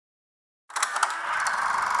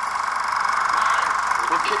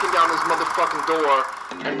We're kicking down this motherfucking door,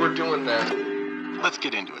 and we're doing that. Let's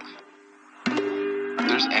get into it. If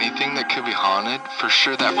there's anything that could be haunted, for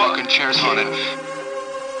sure that fucking chair's haunted.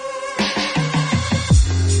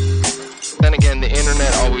 Then again, the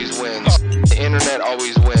internet always wins. The internet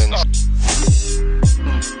always wins.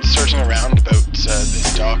 Searching around about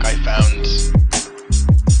this doc, I found...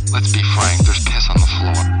 Let's be frank, there's piss on the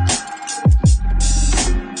floor.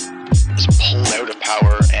 He was pulled out of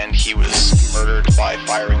power and he was murdered by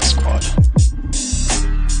firing squad.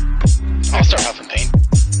 I'll start huffing paint.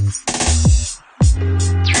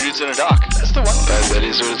 3 dudes in a dock. That's the one. That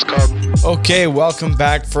is what it's called. Okay, welcome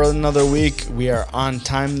back for another week. We are on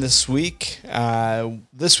time this week.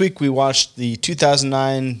 This week we watched the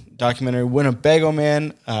 2009 documentary Winnebago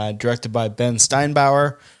Man, directed by Ben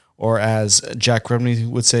Steinbauer, or as Jack Rebney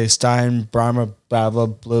would say, Stein, Brahma, blah, blah,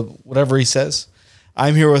 blah, whatever he says.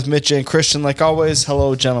 I'm here with Mitch and Christian, like always.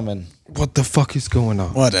 Hello, gentlemen. What the fuck is going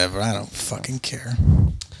on? Whatever, I don't fucking care.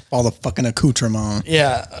 All the fucking accoutrement.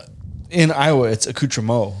 Yeah, in Iowa, it's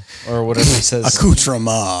accoutrement, or whatever he says.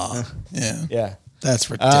 Accoutrement. Yeah. Yeah. That's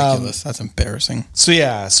ridiculous. That's embarrassing.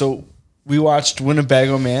 So we watched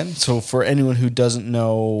Winnebago Man. So for anyone who doesn't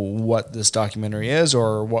know what this documentary is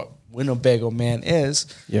or what Winnebago Man is,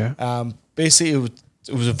 basically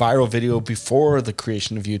it was a viral video before the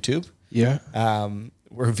creation of YouTube. Yeah.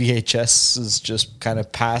 Where VHS is just kind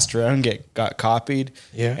of passed around, got copied.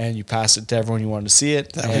 Yeah. And you pass it to everyone you want to see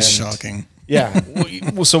it. That was shocking. Yeah.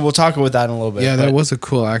 So we'll talk about that in a little bit. Yeah, that was a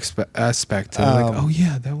cool aspect.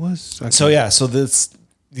 That was. Okay. So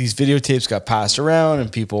these videotapes got passed around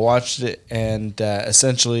and people watched it, and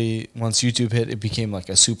essentially once YouTube hit, it became like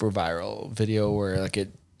a super viral video where like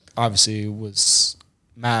it obviously was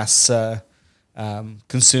mass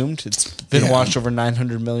consumed. It's been watched over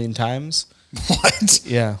 900 million times. What?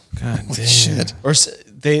 Yeah. God damn. Shit. Or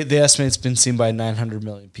they estimate it's been seen by 900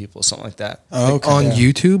 million people, something like that. Oh, okay. On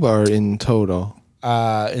YouTube or in total?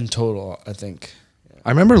 In total, I think. I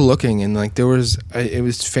remember looking and like there was, it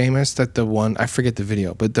was famous that the one, I forget the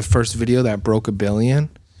video, but the first video that broke 1 billion,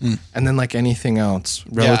 and then like anything else,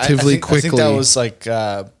 relatively quickly. I think that was like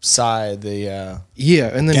Psy, and then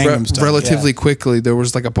Gangnam Style. relatively quickly there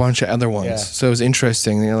was like a bunch of other ones. Yeah. So it was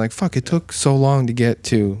interesting. They're like, fuck, it took so long to get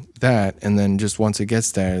to that, and then just once it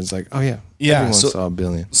gets there, it's like, oh yeah, everyone saw 1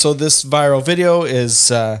 billion. So this viral video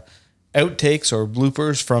is outtakes or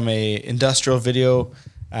bloopers from a industrial video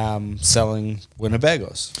selling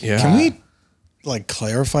Winnebagos. Yeah. Can we like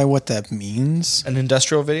clarify what that means? An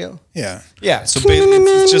industrial video? Yeah. Yeah. So basically,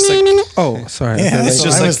 it's just like Oh, sorry. Yeah, that's just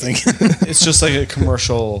what I like- was thinking. it's just like a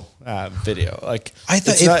commercial video. Like I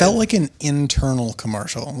thought it's it not- felt like an internal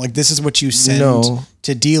commercial. Like this is what you send No.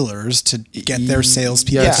 to dealers to get their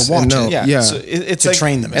salespeople Yes to watch and no. it. Yeah. Yeah. So it's To like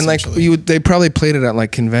train them. And like essentially. they probably played it at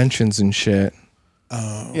like conventions and shit.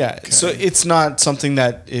 Yeah. So it's not something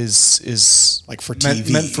that is Like for meant,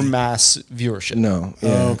 TV. meant for mass viewership. No.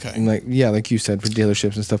 Yeah. okay. And like you said, for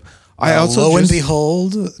dealerships and stuff. I also lo and just-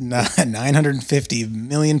 behold, 950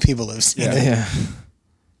 million people have seen it.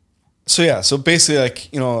 Yeah. So basically, like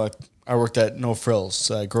like I worked at No Frills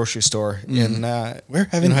grocery store in Where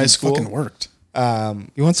haven't in high you school. fucking worked?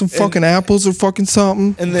 You want some fucking apples or fucking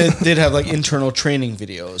something? And they'd have like internal training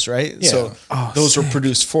videos, right? Yeah. So Oh, those were sick.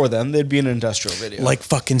 produced for them. They'd be an industrial video. Like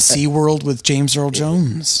fucking SeaWorld with James Earl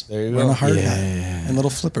Jones. There you Wearing go. a hard Yeah. hat and little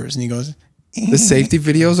flippers. And he goes, The safety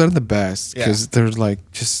videos are the best because they're like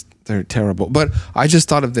they're terrible. But I just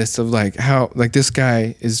thought of this of like how like this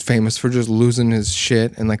guy is famous for just losing his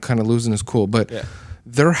shit and like kind of losing his cool. But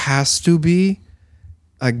there has to be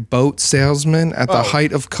like boat salesmen at the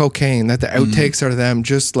height of cocaine that the outtakes are them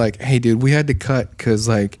just like, hey dude, we had to cut because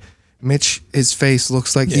like Mitch, his face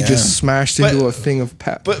looks like he just smashed into a thing of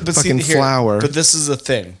fucking flour. But this is the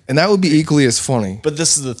thing. And that would be equally as funny. But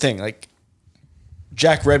this is the thing. Like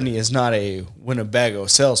Jack Rebney is not a Winnebago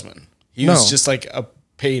salesman. He was just like a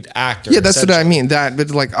paid actor. Yeah, that's what I essentially. mean. That,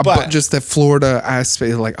 but like, but just the Florida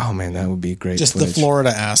aspect, like, oh man, that would be great. just footage. the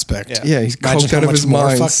Florida aspect. Yeah, he's Imagine coked how out of much his more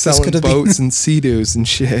mind, fucked this selling could have been. boats and sea-doos and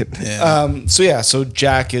shit. Yeah. So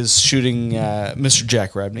Jack is shooting. Mr.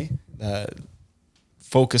 Jack Rebney,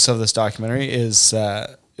 focus of this documentary is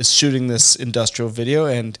shooting this industrial video,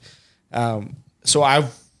 and so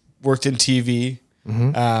I've worked in TV.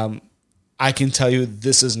 I can tell you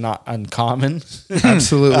this is not uncommon.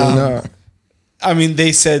 Absolutely not. I mean,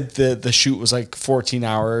 they said the shoot was like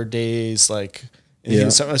 14-hour days, like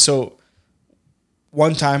so.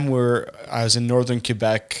 One time where I was in northern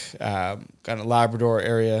Quebec, kind of Labrador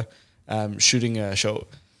area, shooting a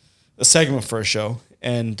segment for a show,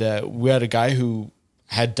 and we had a guy who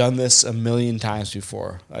had done this 1 million times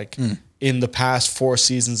before. Like in the past 4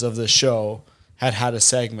 seasons of the show, had a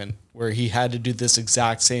segment where he had to do this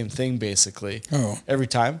exact same thing basically every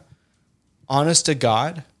time. Honest to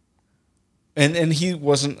God. And he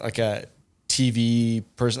wasn't like a TV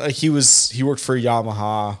person. Like he worked for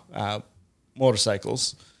Yamaha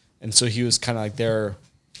motorcycles. And so he was kind of like their,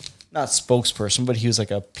 not spokesperson, but he was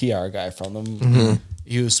like a PR guy from them. Mm-hmm.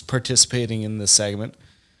 He was participating in this segment.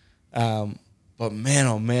 But man,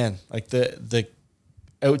 oh man, like the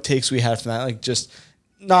outtakes we had from that, like just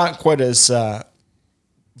not quite as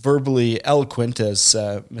verbally eloquent as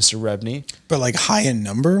Mr. Rebney. But like high in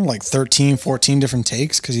number, like 13, 14 different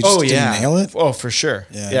takes because he just didn't nail it. Oh, for sure.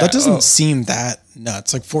 Yeah. That doesn't seem that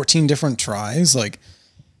nuts. Like 14 different tries. Like,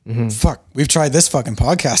 fuck, we've tried this fucking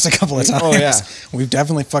podcast a couple of times. Oh, yeah. We've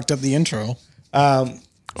definitely fucked up the intro.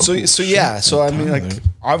 So I mean, like,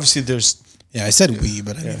 obviously there's... Yeah, I said we,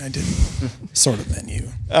 but I mean, I didn't sort of meant you.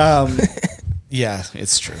 Yeah,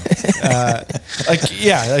 it's true.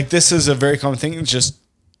 Like this is a very common thing. It's just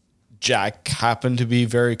Jack happened to be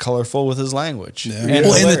very colorful with his language. Yeah. And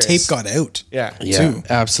the tape got out. Yeah, too.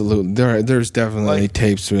 Absolutely. There's definitely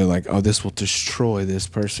tapes where like, oh, this will destroy this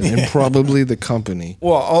person and probably the company.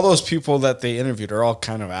 Well, all those people that they interviewed are all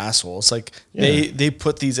kind of assholes. Like they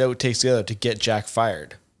put these outtakes together to get Jack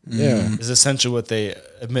fired. Yeah, is essentially what they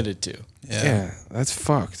admitted to. Yeah, that's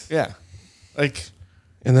fucked. Yeah, like.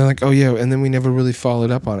 And they're like, oh yeah, and then we never really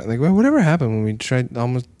followed up on it. Like, well, whatever happened when we tried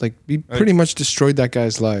almost like we pretty much destroyed that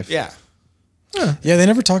guy's life. Yeah. Yeah, they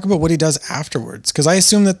never talk about what he does afterwards. Because I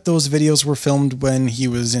assume that those videos were filmed when he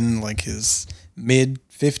was in like his mid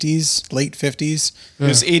 50s, late 50s. It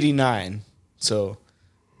was 89, so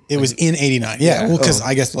it was in 89. Yeah, well, because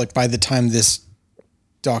I guess like by the time this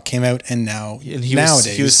doc came out, and now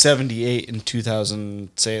nowadays he was 78 in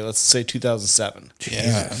 2000. Let's say 2007.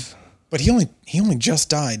 Yeah. But he only just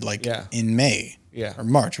died like in May or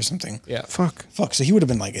March or something. Yeah. Fuck. So he would have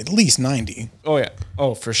been like at least 90. Oh yeah.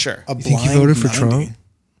 Oh, for sure. You think he voted for 90? Trump?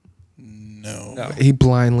 No. He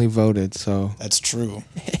blindly voted, so. That's true.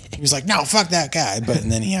 He was like, no, fuck that guy.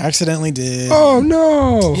 And then he accidentally did. Oh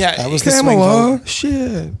no. Yeah. That was the swing vote.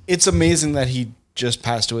 Shit. It's amazing that he just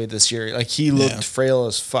passed away this year. Like he looked frail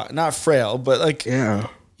as fuck. Not frail, but like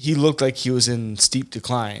he looked like he was in steep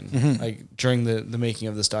decline, like during the making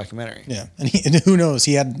of this documentary. Yeah, and who knows?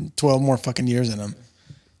 He had 12 more fucking years in him.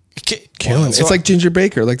 Killing. It's like Ginger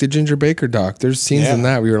Baker, like the Ginger Baker doc. There's scenes in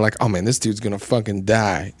that where you're like, oh man, this dude's gonna fucking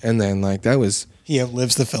die, and then like that was he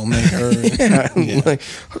outlives the filmmaker. Like,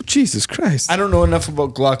 oh Jesus Christ! I don't know enough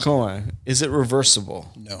about glaucoma. Is it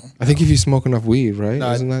reversible? No. I think if you smoke enough weed, right?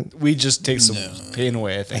 No, Isn't that weed just takes some pain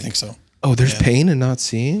away? I think so. Oh, there's pain in not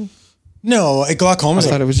seeing. No, glaucoma. I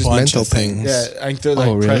thought it was just mental pain. Yeah, I think they're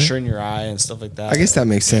like pressure in your eye and stuff like that. I guess that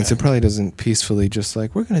makes sense. It probably doesn't peacefully just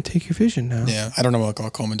like, we're going to take your vision now. Yeah, I don't know what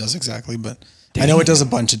glaucoma does exactly, but I know it does a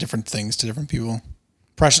bunch of different things to different people.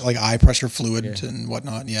 Pressure, like eye pressure fluid and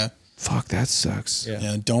whatnot. Yeah. Fuck, that sucks.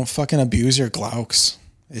 Yeah. Don't fucking abuse your glauques.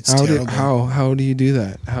 It's terrible. How do you do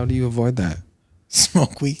that? How do you avoid that?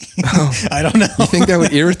 Smoke weed. I don't know. You think that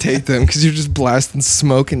would irritate them because you're just blasting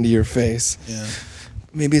smoke into your face? Yeah.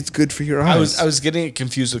 Maybe it's good for your eyes. I was getting it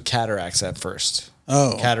confused with cataracts at first.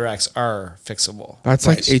 Oh. Cataracts are fixable. That's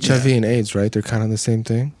like HIV and AIDS, right? They're kind of the same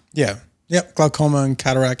thing. Yeah. Yep. Glaucoma and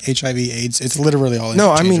cataract, HIV, AIDS. It's literally all.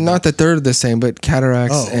 No, I mean not that they're the same, but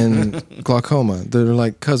cataracts and glaucoma, they're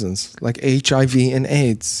like cousins, like HIV and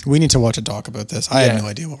AIDS. We need to watch a doc about this. I have no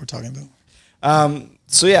idea what we're talking about.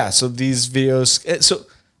 So these videos. So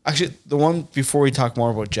actually, the one before we talk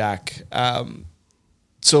more about Jack.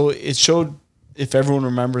 So it showed. If everyone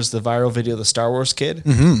remembers the viral video of the Star Wars kid,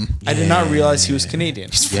 I did not realize he was Canadian.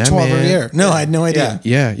 He's from 12 a year. No, I had no idea.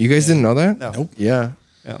 Yeah, you guys didn't know that? No. Nope. Yeah.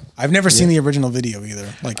 I've never seen the original video either.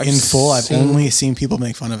 Like in full, I've only seen people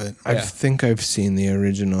make fun of it. I think I've seen the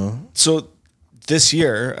original. So this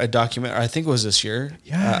year, I think it was this year,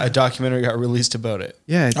 a documentary got released about it.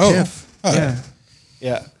 Yeah, Jeff.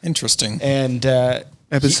 Yeah. Interesting. And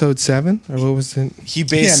episode 7 or what was it? He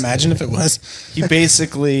basically imagine if it was. He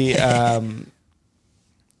basically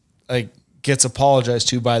like gets apologized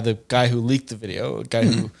to by the guy who leaked the video, a guy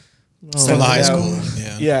who from the high school.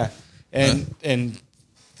 Yeah. And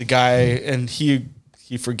the guy and he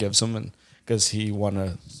forgives him and because he won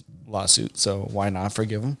a lawsuit, so why not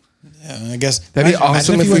forgive him? Yeah, I guess that'd be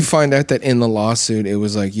awesome if we find out that in the lawsuit it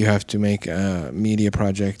was like you have to make a media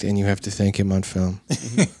project and you have to thank him on film.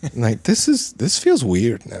 Like this feels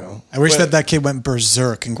weird now. I wish that kid went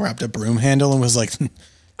berserk and grabbed a broom handle and was like,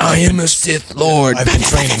 I am a Sith Lord. I've been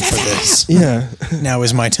training for this. Yeah. Now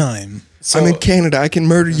is my time. So, I'm in Canada. I can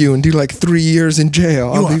murder you and do like 3 years in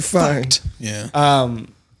jail. I'll be fine. Fucked. Yeah.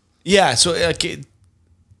 Yeah. So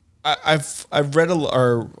I've read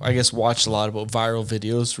or I guess watched a lot about viral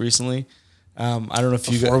videos recently. I don't know if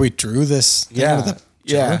Before we drew this thing out of the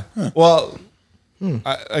jar? Huh. Well,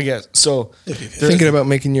 I guess so. Thinking about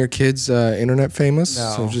making your kids internet famous?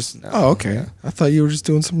 No, okay. Yeah. I thought you were just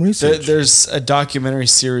doing some research. There's a documentary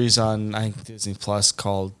series on I think Disney Plus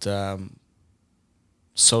called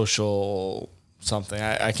Social something.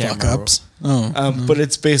 I can't Fuck remember. Ups. But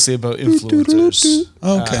it's basically about influencers.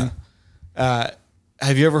 Okay.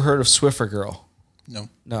 Have you ever heard of Swiffer Girl? No.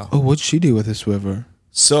 Oh, what'd she do with a Swiver?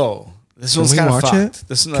 So this Can one's we kind of watch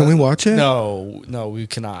fucked. it? Can we watch it? No, we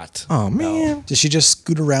cannot. Oh man. Does she just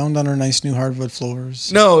scoot around on her nice new hardwood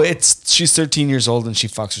floors? No, she's 13 years old and she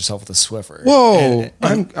fucks herself with a Swiffer. Whoa!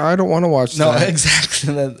 I don't want to watch No, that.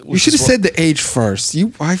 exactly. You should have said the age first.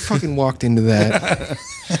 I fucking walked into that.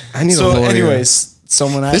 I need a lawyer. So, anyways,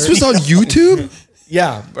 someone. This was on YouTube.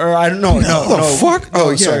 Yeah, or I don't know. No, the fuck? No, Oh,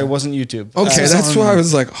 yeah. sorry, it wasn't YouTube. Okay, that's why I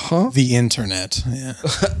was like, huh? The internet. Yeah.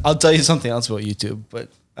 I'll tell you something else about YouTube, but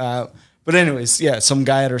anyways, yeah, some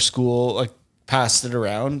guy at her school like passed it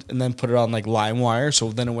around and then put it on like LimeWire, so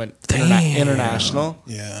then it went international.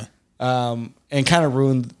 Yeah. And kind of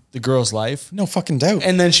ruined the girl's life. No fucking doubt.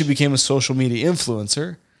 And then she became a social media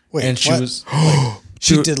influencer. Wait, and she what? was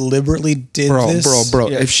She deliberately did this? Bro.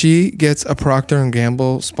 Yeah. If she gets a Procter and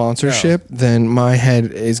Gamble sponsorship, then my head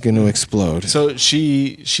is going to explode. so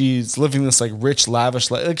she's living this like rich, lavish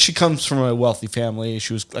life. Like she comes from a wealthy family.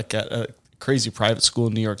 She was like at a crazy private school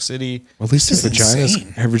in New York City. Well, at least This is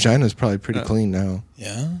insane. her vagina is probably pretty clean now.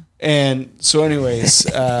 Yeah. And so, anyways,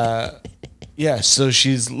 yeah. So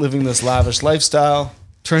she's living this lavish lifestyle.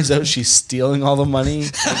 Turns out she's stealing all the money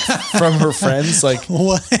from her friends. Like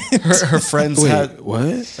What? her friends had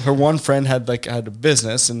what? her one friend had a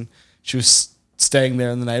business and she was staying there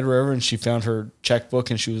in the night or whatever, and she found her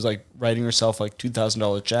checkbook and she was like writing herself like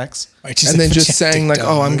 $2,000 checks. And then just saying like,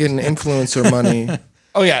 "Oh, I'm getting influencer money."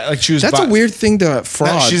 Oh yeah, like she was. That's a weird thing to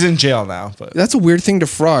fraud. No, she's in jail now, but That's a weird thing to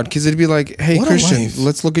fraud because it'd be like, "Hey, What a Christian, life.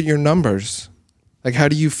 let's look at your numbers. Like, how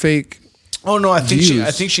do you fake?" oh no, I think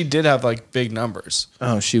Views. she did have like big numbers.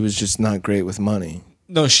 Oh, she was just not great with money.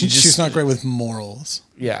 No, she's not great with morals.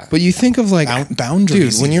 Yeah, But you think of like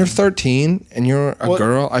Boundaries. dude, when you're even. 13 and you're a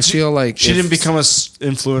girl, I feel like she if- didn't become a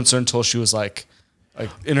influencer until she was like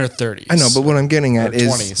in her 30s. I know, but what I'm getting at Or is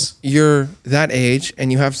 20s. you're that age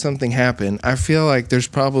and you have something happen. I feel like there's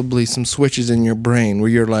probably some switches in your brain where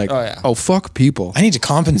you're like, Oh, yeah. oh, fuck people. I need to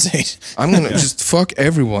compensate. I'm going to just fuck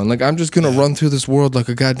everyone. Like, I'm just going to run through this world like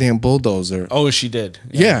a goddamn bulldozer. Oh, she did.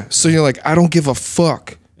 Yeah. So you're like, I don't give a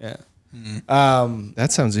fuck. Yeah.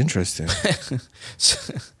 That sounds interesting.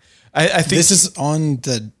 I think This is on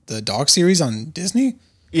the doc series on Disney?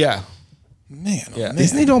 yeah. Man, oh Yeah. man.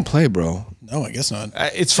 Disney don't play, bro. No, I guess not.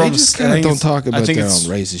 It's They from. just I kinda think don't it's- talk about I think their it's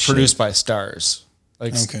own racist produced shit. by Stars,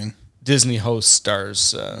 like Okay. Disney hosts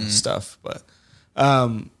Stars stuff. But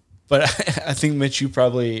I think Mitch, you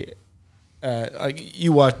probably like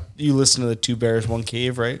you listen to the Two Bears One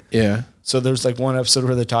Cave, right? Yeah. So there's like one episode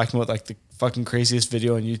where they're talking about like the fucking craziest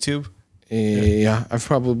video on YouTube. Yeah. I've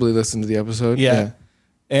probably listened to the episode. Yeah.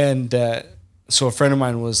 And so a friend of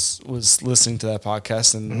mine was listening to that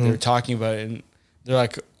podcast and they were talking about it and they're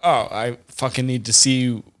like, oh, I fucking need to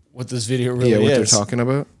see what this video really Yeah, what is. they're talking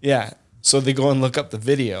about. Yeah. So they go and look up the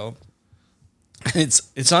video.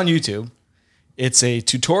 It's on YouTube. It's a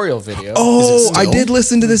tutorial video. Oh, I did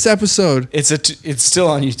listen to this episode. It's still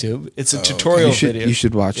on YouTube. It's a tutorial video. You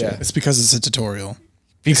should watch Yeah. it. It's because it's a tutorial.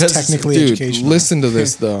 Because technically Dude, educational. listen to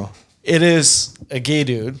this though. it is a gay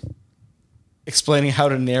dude explaining how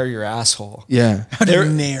to nair your asshole. Yeah. There-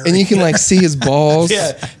 And you can like see his balls.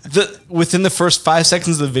 Yeah. Within the first 5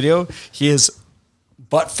 seconds of the video, he is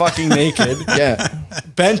butt fucking naked, Yeah.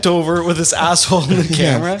 bent over with his asshole in the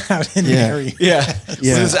camera. How to Yeah. marry. Yeah.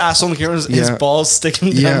 Yeah. With his asshole in the camera, his Yeah. balls sticking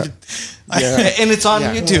Yeah. down. And it's on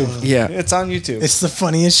YouTube. Yeah. It's on YouTube. It's the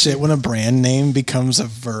funniest shit when a brand name becomes a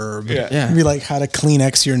verb. Yeah. Yeah. It'd be like how to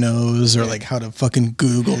Kleenex your nose or like how to fucking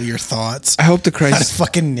Google your thoughts. I hope the How to Christ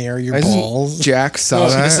fucking nair your balls. Jack saw No,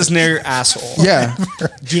 that. this is near your asshole. yeah.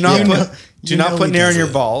 Do not You put know- do you not know put he nair does in your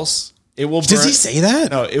it. balls. It will burn. Does he say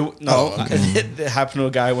that? No, Oh, okay. it happened to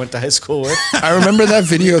a guy I went to high school with. I remember that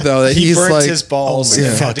video though that He he's burnt like his balls oh my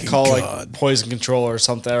and had to fucking call God. like poison control or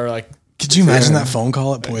something or like Could you imagine that phone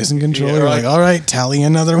call at Poison Control? Yeah, You're like, all right, tally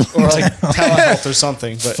another one. Or like telehealth or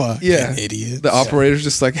something. But Fucking idiot. The operator's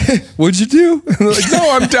just like, hey, what'd you do? And they're like,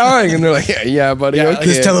 no, I'm dying. And they're like, yeah, buddy. Yeah, okay.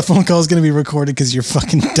 This telephone call is going to be recorded because you're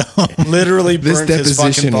fucking dumb. literally This burnt his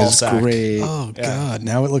fucking deposition ball is sack. great. Oh God!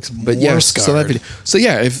 Now it looks But more yeah, scarred. so that video. So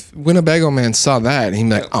yeah, if Winnebago Man saw that, he'd be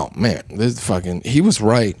like, "Oh man, this fucking." He was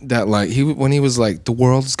right that like when he was like, "The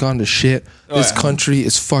world's gone to shit. This country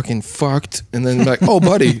is fucking fucked," and then like, "Oh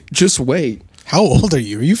buddy, just wait." How old are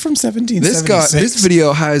you? Are you from 1776? This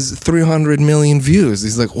video has 300 million views.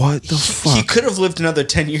 He's like, "What the fuck?" He could have lived another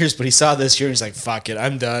 10 years, but he saw this year and he's like, fuck it,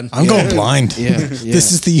 I'm done. I'm going blind. Yeah,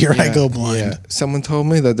 This is the year I go blind. Yeah. Someone told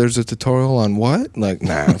me that there's a tutorial on what? Like,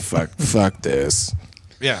 nah, fuck this.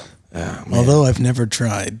 Yeah. Although I've never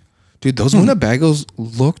tried. Dude, those Winnebagos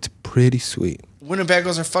looked pretty sweet.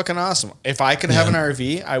 Winnebagos are fucking awesome. If I could have an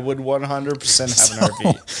RV, I would 100% have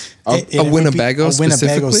an RV. A Winnebago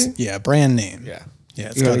specifically? Yeah, brand name. Yeah. Yeah,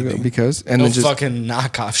 it's You got gotta to go be. because and No then just fucking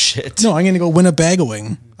knockoff shit. No, I'm going to go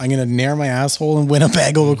Winnebagoing. I'm going to nair my asshole and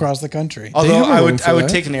Winnebago across the country. Although have a I room would for that.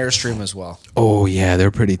 take an Airstream as well. oh yeah,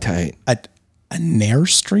 they're pretty tight. A nair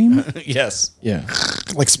stream? Yes. Yeah,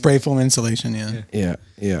 Like spray foam insulation,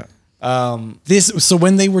 yeah. So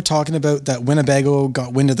when they were talking about that Winnebago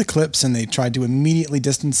got wind of the clips and they tried to immediately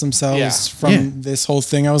distance themselves from this whole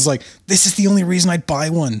thing, I was like, this is the only reason I'd buy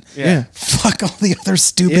one. Yeah. Fuck all the other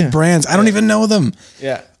stupid Yeah. brands. I don't even know them.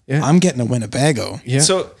 Yeah. Yeah. I'm getting a Winnebago. Yeah.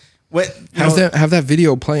 So, what, Have that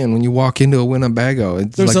video playing when you walk into a Winnebago.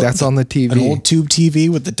 It's There's like that's on the TV. An old tube TV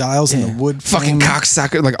with the dials and the wood fucking frame.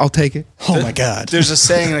 cocksucker. Like I'll take it. Oh my God. there's a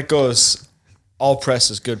saying that goes, all press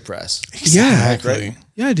is good press. Exactly. Right?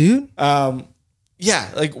 Yeah, dude. Yeah.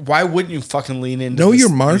 Like, why wouldn't you fucking lean into Know this- your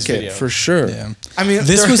these market videos? for sure. Yeah. I mean,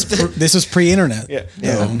 This was pre-internet.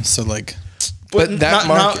 Yeah. So like, But that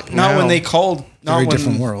market not when now- they called. Not Very when,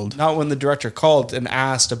 different world. Not when the director called and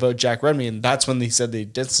asked about Jack Redmy, and that's when they said they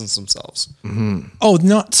distanced themselves. oh,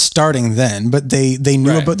 not starting then, but they knew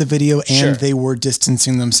Right. about the video and Sure. they were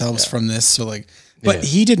distancing themselves from this. So like, but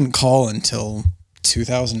he didn't call until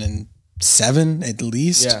 2007 at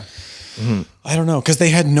least. Yeah. I don't know, because they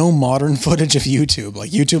had no modern footage of YouTube.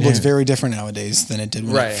 Like YouTube looks very different nowadays than it did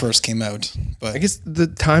when Right. it first came out. But I guess the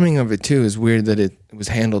timing of it too is weird that it was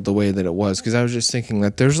handled the way that it was. Because I was just thinking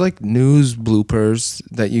that there's like news bloopers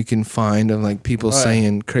that you can find of like people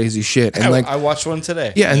saying crazy shit, and like I watched one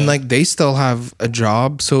today. yeah, and like they still have a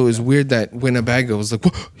job, so it was weird that Winnebago was like,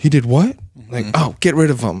 "What? He did what?" Like, oh, get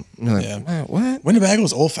rid of him. And you're like, Yeah. what? Winnebago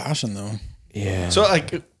was old fashioned though. Yeah. So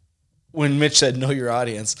like, when Mitch said know your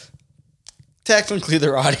audience, technically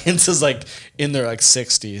their audience is like in their like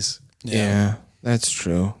 60s. Yeah, that's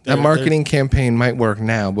true. That marketing campaign might work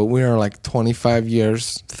now, but we are like 25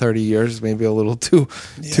 years, 30 years, maybe a little too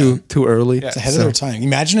early. It's ahead of their time.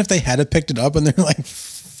 Imagine if they had picked it up and they're like,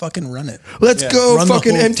 fucking run it. Let's go, Run the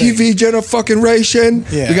fucking whole MTV thing. generation.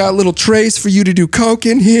 Yeah. We got a little trace for you to do coke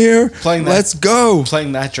in here. Playing that. Let's go.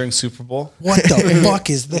 Playing that during Super Bowl. What the fuck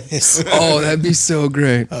is this? Oh, that'd be so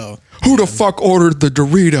great. Oh. Who the fuck ordered the It's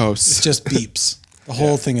Doritos? just beeps. The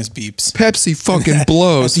whole thing is beeps. Pepsi fucking At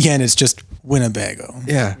blows. the end, it's just Winnebago.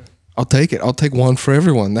 Yeah. I'll take it. I'll take one for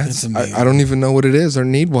everyone. That's amazing. I don't even know what it is or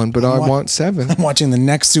need one, but I want 7. I'm watching the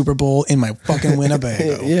next Super Bowl in my fucking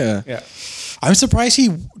Winnebago. Yeah. Yeah. I'm surprised he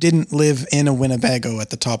didn't live in a Winnebago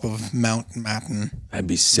at the top of Mount Matten. That'd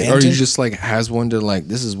be sick. Mansion? Or he just like has one to like,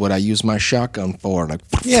 this is what I use my shotgun for. Like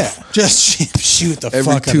Yeah, just shoot the every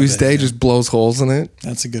fuck out of Tuesday, it. just blows holes in it.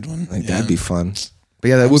 That's a good one. Like Yeah. that'd be fun. But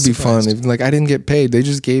yeah, that would be fun. surprised. If, like I didn't get paid. They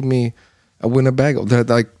just gave me a Winnebago.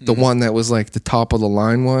 The one that was like the top of the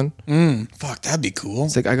line one. Fuck, that'd be cool.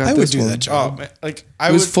 It's like, I got I would this do one. that job. Oh, man, like It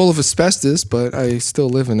I was would. full of asbestos, but I still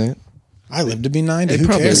live in it. I live to be 90. It Who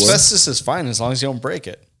probably cares? would. Asbestos is fine as long as you don't break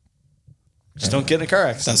it. Just don't get in a car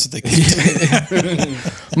accident. That's what they can do.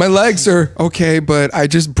 My legs are okay, but I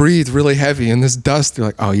just breathe really heavy in this dust. They're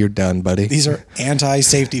like, oh, you're done, buddy. These are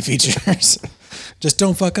anti-safety features. Just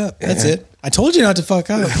don't fuck up. That's it. I told you not to fuck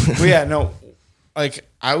up. Well, yeah, no. Like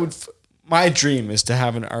I would. My dream is to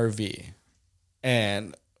have an RV,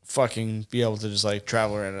 and fucking be able to just like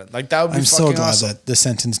travel around it. Like that would be. I'm so fucking glad awesome. that the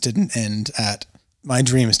sentence didn't end at my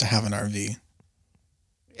dream is to have an RV.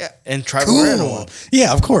 Yeah, and travel around one.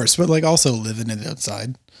 Yeah, of course, but like also living it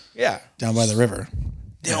outside Yeah, down by the river.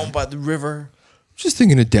 down by the river. Just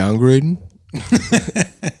thinking of downgrading.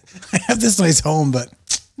 I have this nice home, but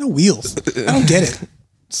no wheels. I don't get it.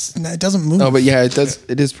 It doesn't move. No, but yeah, it does.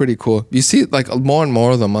 It is pretty cool. You see like more and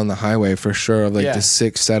more of them on the highway for sure. Of like Yeah. the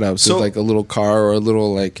 6 setups So- with like a little car or a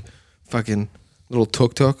little like fucking little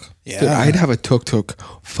tuk-tuk. Yeah. Dude, I'd have a tuk-tuk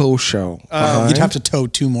faux show. You'd have to tow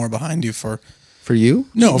 2 more behind you for For you?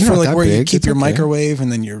 No, You're for not like that where you big. keep It's your okay. microwave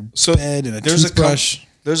and then your bed and a toothbrush.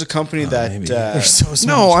 There's a company that They're so smart.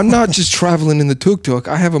 No, I'm not just traveling in the tuk-tuk.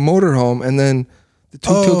 I have a motorhome, and then the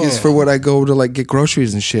tuk-tuk is for what I go to like get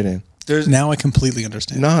groceries and shit in. Now I completely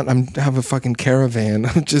understand. I have a fucking caravan.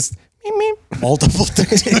 I'm just Multiple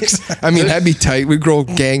tuk-tuks. I mean, that'd be tight. We grow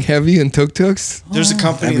gang heavy in tuk-tuks. There's a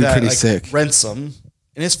company That'd be that pretty like sick. rents them,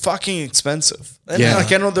 and it's fucking expensive. And Yeah.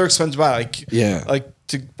 like I know they're expensive, but like Yeah.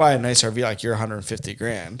 to buy a nice RV, like you're 150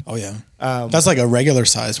 grand. Oh yeah, that's like a regular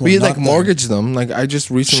size one. We not like the- mortgage them. Like I just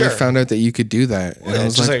recently Sure. found out that you could do that, and Yeah, I it's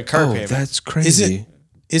was just like a car "Oh, payment." that's crazy."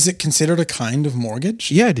 Is it considered a kind of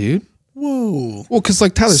mortgage? Yeah, dude. Whoa. Well, because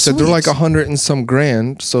like Tyler said, they're like Sweet. 100 and some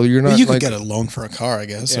grand. So you're not Well, you could like get a loan for a car, I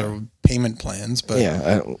guess, or payment plans. But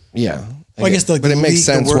yeah. Well, I guess like but it makes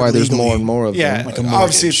the sense word why there's more legally- and more of Yeah, them. Like a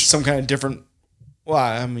obviously mortgage. it's some kind of different. Well,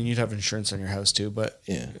 I mean, you'd have insurance on your house too, but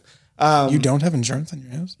Yeah. you don't have insurance on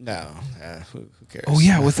your house. no, who cares? Oh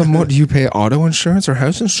yeah, with a do you pay auto insurance or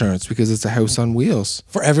house insurance because it's a house on wheels?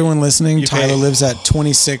 For everyone listening, You Tyler pay- lives at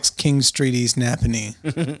 26 King Street, East Napanee.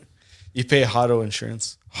 You pay auto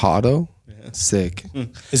insurance, Auto, sick.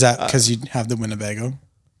 Is that because you have the Winnebago?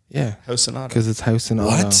 Yeah, house and auto. because it's house and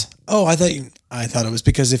auto. What? Oh, I thought it was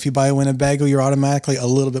because if you buy a Winnebago, you're automatically a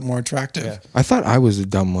little bit more attractive Yeah. I thought I was a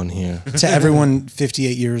dumb one here. to everyone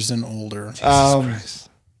 58 years and older.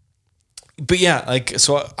 But yeah, like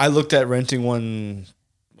so, I looked at renting one.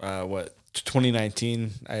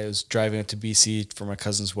 2019? I was driving up to BC for my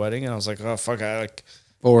cousin's wedding, and I was like, oh fuck,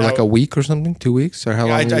 Or Now- like a week or something, 2 weeks, or how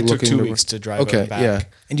long? I were you took looking 2 to- weeks to drive up Okay, and back. yeah.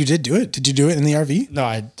 And you did do it. Did you do it in the RV? No,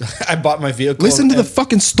 I bought my vehicle. Listen to the and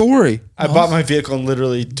fucking story. I bought my vehicle and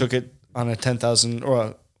literally took it on a 10,000 or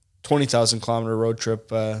a 20,000 kilometer road trip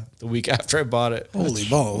the week after I bought it. Holy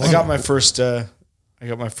balls. I got my first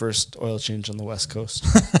oil change on the West Coast.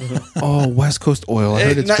 Oh, West Coast oil. I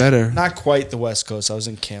heard it's not, better. Not quite the West Coast. I was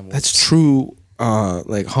in Kamloops. That's true.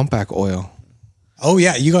 Like humpback oil. Oh,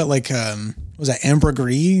 yeah. You got like, was that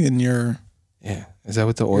ambergris in your Yeah, is that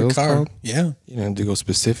what the oil's car? called? Yeah. You know, to go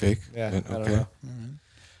specific. Yeah, but I don't okay.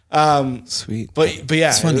 know. Sweet. But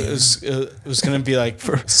yeah, funny. it was gonna be like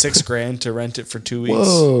 $6,000 to rent it for 2 weeks.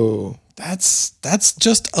 Whoa. That's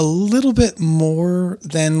just a little bit more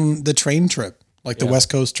than the train trip, like the Yeah. West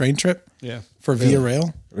Coast train trip Yeah. for Via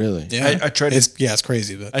Rail. Really? Yeah. I tried to- It's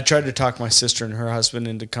crazy, but I tried to talk my sister and her husband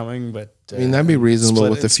into coming, but I mean, that'd be reasonable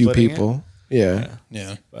with a few splitting it. people. Yeah.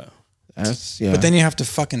 yeah. But Yeah. But then you have to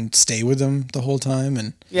fucking stay with them the whole time,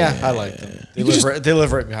 and yeah, I like them. They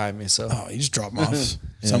live right behind me, so you just drop them off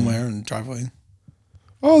somewhere in the driveway.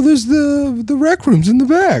 oh, there's the rec rooms in the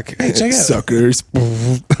back. Hey, check it out. Suckers.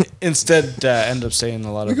 instead end up staying in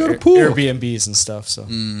a lot of got a pool. Airbnbs and stuff. So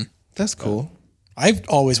That's cool. I've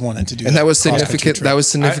always wanted to do And that was cross-country significant. trip. That was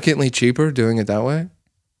significantly cheaper doing it that way.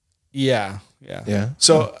 yeah. Yeah.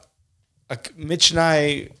 So Mitch and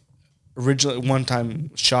I originally one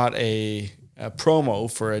time shot a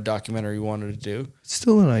promo for a documentary we wanted to do. It's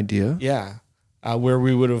still an idea. Yeah, where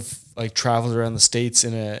we would have like traveled around the states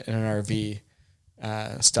in an RV,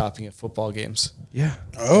 stopping at football games. Yeah.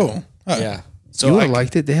 Oh, huh. Yeah, so You would I, have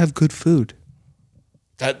liked it. They have good food.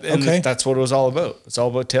 Okay. that's what it was all about. It's all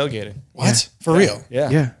about tailgating. What? For real? Yeah,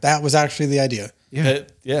 Yeah. That was actually the idea.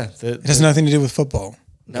 It It has nothing to do with football.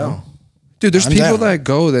 no. Dude, there's I'm people down. that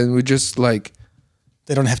go then we just like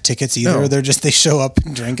They don't have tickets either. No. They show up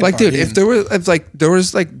and drink. And like dude, party if and- there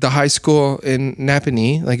was like the high school in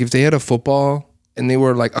Napanee, like if they had a football and they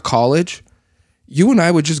were like a college, you and I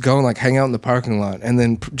would just go and like hang out in the parking lot and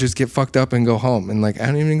then just get fucked up and go home and like I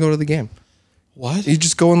don't even go to the game. what? You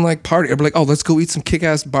just go and like party. I'd be like, oh, let's go eat some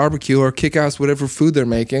kick-ass barbecue or kick-ass whatever food they're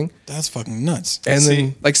making. That's fucking nuts. And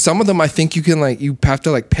then like some of them, I think you have to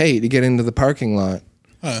like pay to get into the parking lot.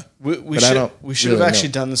 Huh. We But I should don't have really actually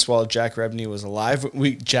know. done this while Jack Rebney was alive.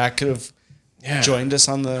 Jack could have joined us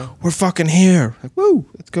on the. We're fucking here. Like, woo,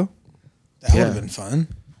 let's go. That would Yeah. have been fun.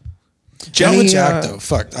 Johnny, With Jack though,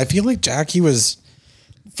 fuck. I feel like Jack. He would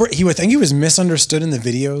think he was misunderstood in the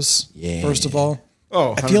videos. Yeah. First of all.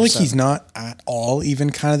 Oh, I feel like 100%. he's not at all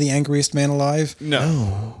even kind of the angriest man alive.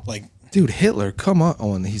 No. Like, Dude, Hitler, come on.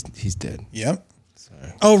 Oh, and he's dead. yep.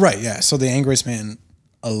 Oh right, yeah. So the angriest man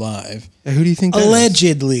alive, Yeah, who do you think that is?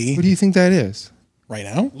 allegedly, Who do you think that is? right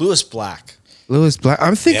now. Lewis Black. Louis Black.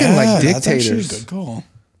 I'm thinking like that's actually a dictators. good call.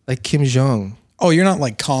 Like Kim Jong. Oh, you're not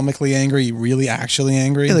like comically angry, you're really actually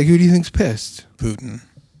angry. Yeah, like who do you think's pissed? Putin.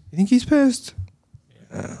 You think he's pissed?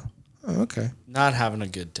 Oh, okay. Not having a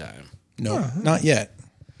good time. No, not yet.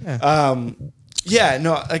 Yeah,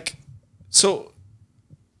 no, like, so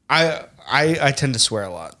I tend to swear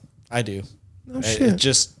a lot. I do. Oh shit.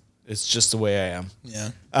 It's just the way I am.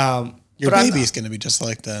 Yeah. Your baby's going to be just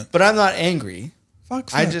like that. But I'm not angry.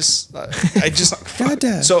 Fuck. I just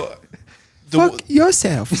Goddamn. So Fuck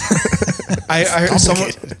yourself. I heard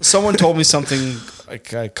someone told me something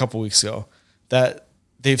like a couple weeks ago that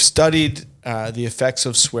they've studied the effects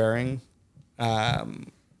of swearing,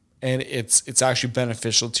 and it's actually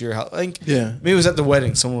beneficial to your health. Like, maybe it was at the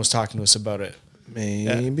wedding. Someone was talking to us about it.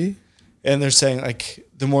 Maybe. Yeah. And they're saying like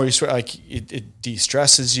the more you swear, like it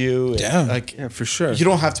de-stresses you. Yeah, for sure. You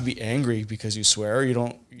don't have to be angry because you swear.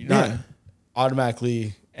 You're not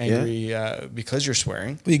automatically angry because you're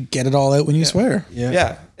swearing. But you get it all out when you swear.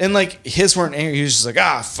 Yeah. And like his weren't angry. He was just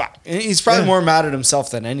like, fuck. And he's probably more mad at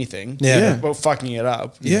himself than anything. Yeah. About fucking it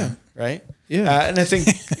up. Yeah. Right? Yeah. And I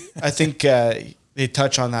think they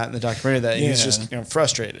touch on that in the documentary that he's just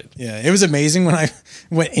frustrated. Yeah. It was amazing when I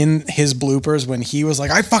went in his bloopers when he was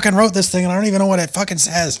like, I fucking wrote this thing and I don't even know what it fucking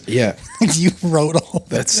says. Yeah. You wrote all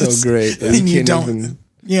That's this. so great. And you don't.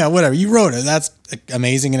 Yeah, whatever. You wrote it. That's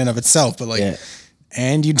amazing in and of itself. But like,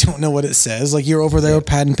 and you don't know what it says. Like you're over there with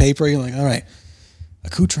pad and paper. You're like, all right,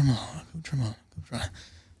 accoutrement.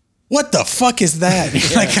 What the fuck is that?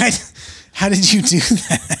 Like, how did you do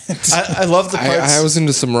that? I love the parts. I was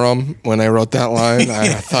into some rum when I wrote that line. I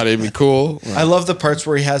thought it'd be cool. I love the parts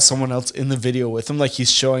where he has someone else in the video with him. Like he's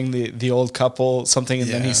showing the old couple something and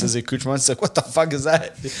then he says accoutrement. It's like, what the fuck is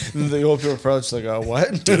that? And the old people approach like,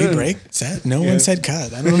 what? Did he break? Set? No one said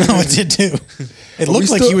cut. I don't know what to do. It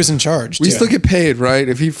looked like he was in charge. We still get paid, right?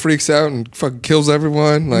 If he freaks out and fucking kills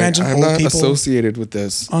everyone, like Imagine I'm old not people associated with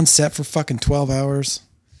this. on set for fucking 12 hours.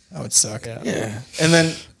 That would suck. Yeah. And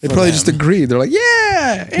then they probably just agree. They're like,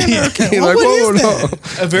 anarchy. Well, like, what is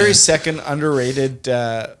no. A very second underrated,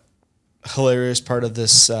 hilarious part of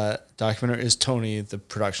this documentary is Tony, the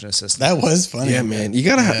production assistant. That was funny. Yeah, man. You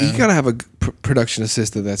gotta have a production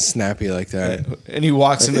assistant that's snappy like that. And he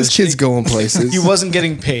walks in. This kid's going places. He wasn't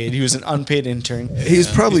getting paid. He was an unpaid intern. He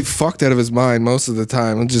was probably fucked out of his mind most of the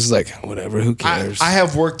time. I'm just like, whatever. Who cares? I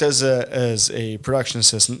have worked as a production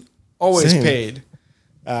assistant, always Same. paid,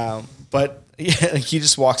 but yeah, he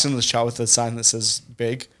just walks into the shot with a sign that says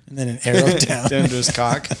 "big" And then an arrow down to his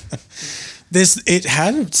cock. It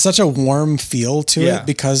had such a warm feel to it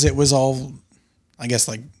because it was all, I guess,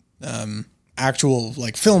 like actual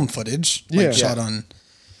like film footage, like shot on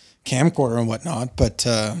camcorder and whatnot. But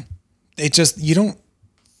it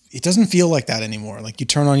doesn't feel like that anymore. Like you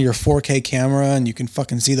turn on your 4K camera and you can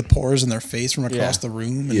fucking see the pores in their face from across the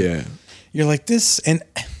room. And you're like this, and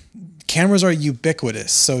cameras are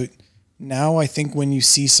ubiquitous. So now I think when you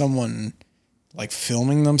see someone like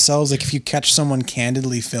filming themselves, like if you catch someone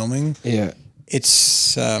candidly filming,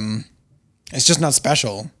 it's just not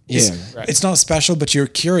special. It's not special, but you're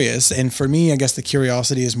curious. And for me, I guess the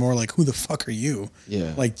curiosity is more like, who the fuck are you?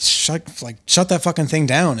 Like shut that fucking thing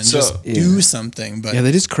down and just do something. But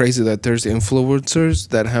that is crazy that there's influencers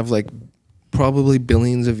that have like probably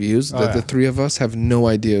billions of views that the three of us have no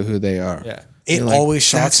idea who they are. It always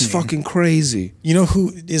shocks me. That's fucking crazy. You know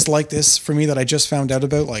who is like this for me that I just found out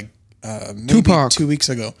about like maybe Tupac. 2 weeks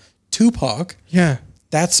ago? Tupac. Yeah.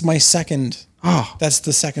 That's my second. Oh. That's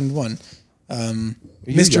the second one.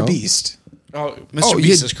 Mr. Beast. Oh, Mr.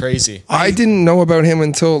 Beast is crazy. I didn't know about him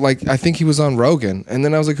until like I think he was on Rogan, and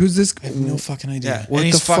then I was like, "Who's this?" I have no fucking idea. Yeah, What and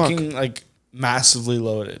he's the fuck? fucking like massively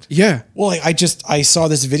loaded. Yeah. Well, like, I saw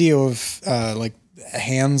this video of like a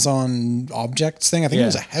hands-on objects thing. I think it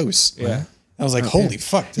was a house. Yeah. I was like, holy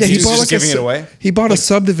fuck. Yeah, He was bought just like giving it away. He bought a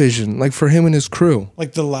subdivision like for him and his crew.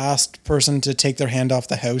 Like the last person to take their hand off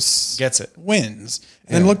the house Gets it. wins.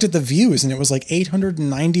 And then looked at the views and it was like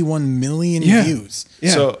 891 million views.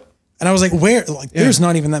 Yeah. So And I was like, where? Like, there's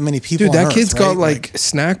not even that many people. Dude, on that Earth, kid's got right? like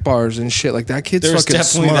snack bars and shit. Like that kid's there's fucking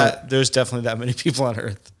definitely smart. there's definitely that many people on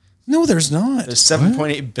Earth. No, there's not. There's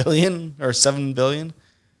 7.8 billion or 7 billion.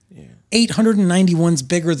 891's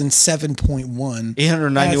bigger than 7.1.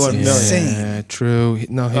 891 million. Insane. Yeah, true.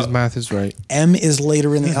 No, his math is right. M is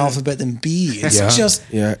later in the alphabet than B. It's just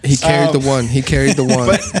He carried the one. He carried the one.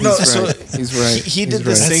 But no, He's so right. He's right. He did He's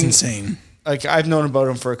this right. that's thing. insane. Like I've known about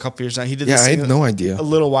him for a couple years now. He did this I thing had no idea. a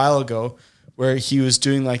little while ago where he was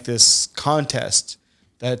doing like this contest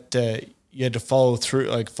that you had to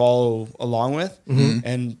follow along with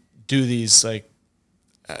and do these like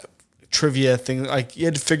trivia thing. Like you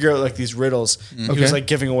had to figure out like these riddles. He was like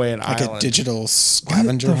giving away an Like island. a digital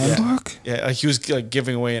scavenger hunt. Fuck. Yeah, like he was like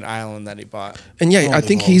giving away an island that he bought. And I Holy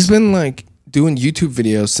think balls. he's been like doing YouTube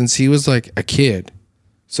videos since he was like a kid.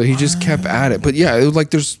 So he just kept at it. But yeah, it was like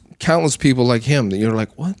there's countless people like him that you're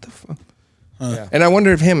like, what the fuck? Yeah. And I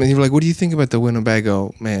wonder if him, and you're like, what do you think about the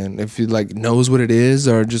Winnebago Man? If he like knows what it is,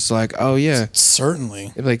 or just like, oh yeah,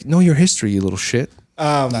 Certainly. like know your history, you little shit.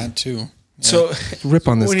 That too. So rip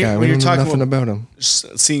on this guy. We don't know nothing about him.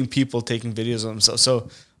 Seeing people taking videos of themselves. So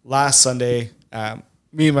last Sunday,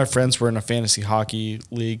 me and my friends were in a fantasy hockey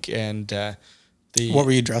league, and what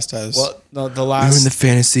were you dressed as? Well, no, the last. We're in the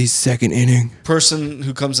fantasy second inning. Person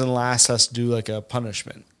who comes in last has to do like a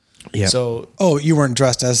punishment. Yeah. So. Oh, you weren't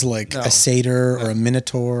dressed as like a satyr or a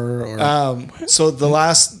minotaur or. So the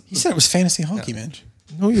last. You said it was fantasy hockey, man.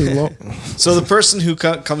 No, you're low. So the person who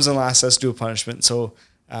comes in last has to do a punishment. So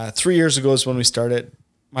 3 years ago is when we started.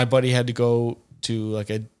 My buddy had to go to like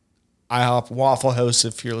a IHOP Waffle House,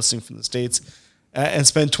 if you're listening from the States, and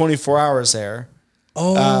spend 24 hours there.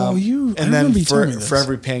 Oh, and then for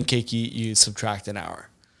every pancake you eat, you subtract an hour.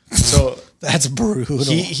 So that's brutal.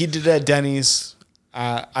 He did it at Denny's.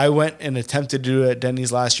 I went and attempted to do it at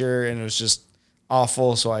Denny's last year, and it was just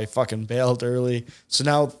awful. So I fucking bailed early. So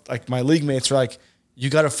now, like, my league mates are like, "You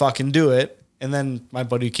got to fucking do it." And then my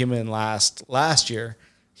buddy who came in last year,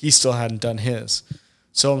 he still hadn't done his.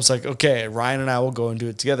 So I was like, okay, Ryan and I will go and do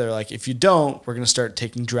it together. Like, if you don't, we're gonna start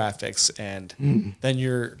taking draft picks, and then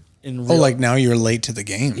you're in real. Oh, like now you're late to the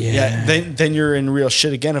game. Yeah. Then you're in real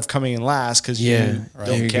shit again of coming in last because you're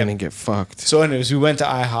gonna get fucked. So, anyways, we went to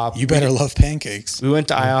IHOP. You better love pancakes. We went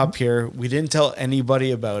to IHOP here. We didn't tell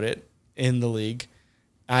anybody about it in the league.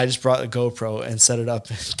 I just brought a GoPro and set it up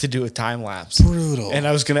to do a time lapse. Brutal. And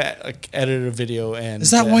I was gonna edit a video. And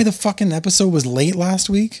is that why the fucking episode was late last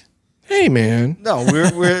week? Hey, man. No,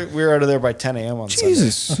 we're out of there by 10 a.m. on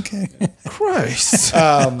Jesus. Sunday. Okay. Christ.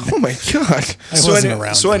 Oh my God. I wasn't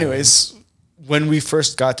around. So anyways, when we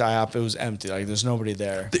first got to IHOP, it was empty. Like, there's nobody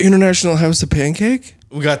there. The International House of Pancake?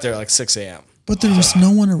 We got there like 6 a.m. But there was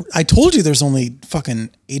no one. I told you there's only fucking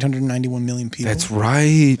 891 million people. That's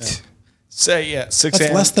right. Yeah. 6 That's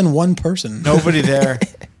a.m. less than one person. Nobody there.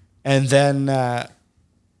 And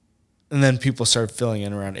then people started filling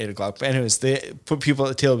in around 8 o'clock. But anyways, they put people at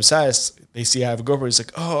the table beside us. They see I have a GoPro. He's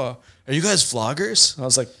like, "Oh, are you guys vloggers?" I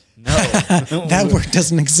was like, "No." That word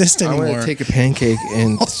doesn't exist I'm anymore. going to take a pancake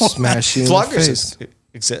and smash you in the face. Vloggers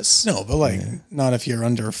exists. No, but like not if you're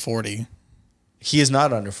under 40. He is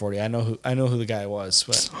not under 40. I know who the guy was.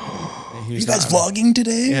 But he was You guys not vlogging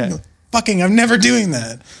today? Yeah. Fucking, I'm never doing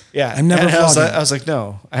that. Yeah, I'm never and vlogging. I was like,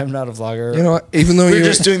 no, I am not a vlogger. You know what? Even though we're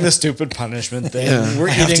just doing the stupid punishment thing. Yeah. We're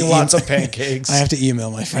eating lots of pancakes. I have to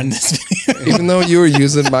email my friend this video. even though you were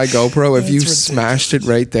using my GoPro, if you That's smashed it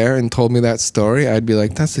right there and told me that story, I'd be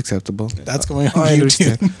like, that's acceptable. That's going on I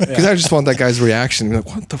YouTube. understand. Because I just want that guy's reaction. Be like,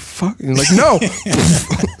 what the fuck? And you're like, no.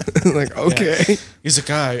 Like, okay. Yeah. He's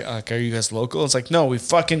like, are you guys local? It's like, no, we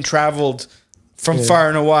fucking traveled from far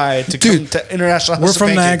and wide to come to International House We're of from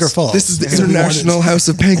Pancakes. Niagara Falls. This is the International House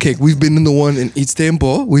of Pancake. We've been in the one in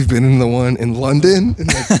Istanbul. We've been in the one in London. And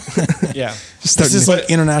like, Yeah. This is like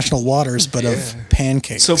international waters, but of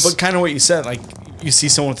pancakes. So, but kind of what you said, like, you see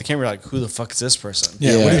someone with the camera, you're like, who the fuck is this person?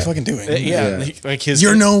 yeah, what are you fucking doing? Like his.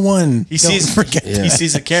 You're no one. He Don't sees forget. he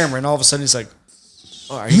sees the camera, and all of a sudden he's like,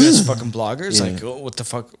 "Oh, are you guys fucking bloggers? Like, oh, what the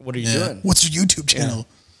fuck? What are you doing?" What's your YouTube channel?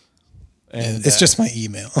 And It's just my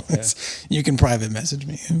email. You can private message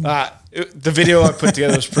me. the video I put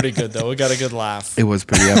together was pretty good, though. We got a good laugh. it was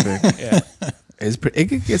pretty epic. Yeah, It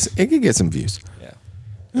could get some views. yeah,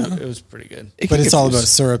 it was pretty good. But it's all about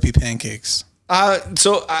syrupy pancakes.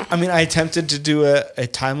 So I mean, I attempted to do a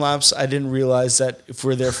time lapse. I didn't realize that if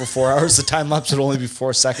we're there for 4 hours, the time lapse would only be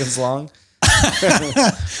 4 seconds long.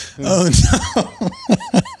 Oh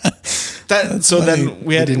no! Then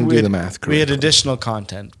we had didn't do the math We had correctly. additional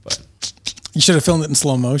content, but You should have filmed it in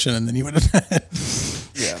slow motion, and then you would have had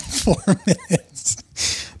yeah, 4 minutes.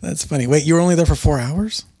 That's funny. Wait, you were only there for 4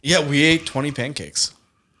 hours? yeah, we ate 20 pancakes.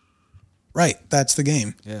 Right, that's the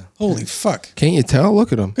game. Yeah. Holy fuck! Can't you tell?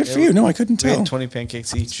 Look at him. Good for you. No, I couldn't We tell. ate 20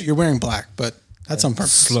 pancakes each. You're wearing black, but that's on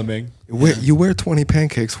purpose. Slimming. You wear 20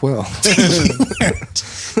 pancakes well. Fucking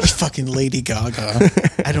Lady Gaga.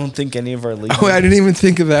 I don't think any of our league. Oh, I didn't even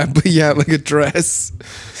think of that. But yeah, like a dress.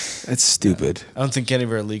 That's stupid. I don't think any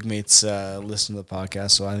of our league mates listen to the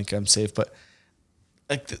podcast, so I think I'm safe. But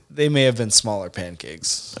like they may have been smaller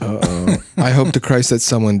pancakes. Uh-oh. I hope to Christ that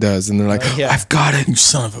someone does. And they're like, yeah. I've got it. You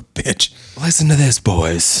son of a bitch. Listen to this,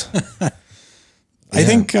 boys. I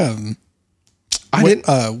think I didn't.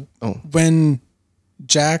 when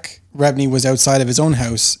Jack Rebney was outside of his own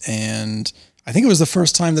house, and I think it was the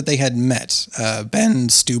first time that they had met Ben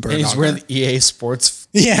Stuber. And he's wearing the EA Sports.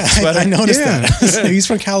 Yeah, I noticed Yeah. that. He's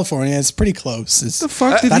from California. It's pretty close. The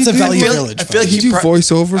fuck did That's he a do? Value I feel- Village. I feel like Did he do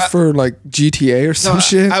voiceover for like GTA or some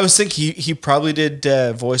shit? I was thinking he probably did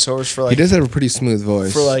voiceovers for He like does have a pretty smooth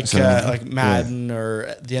voice. for like so- Madden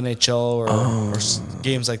or the NHL or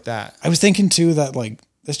games like that. I was thinking too that like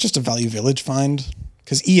that's just a Value Village find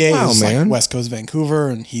because EA is like West Coast Vancouver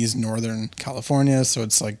and he's Northern California, so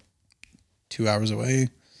it's like 2 hours away.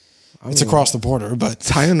 It's across the border, but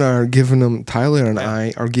Tyler and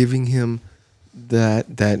I are giving him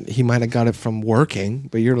that he might have got it from working,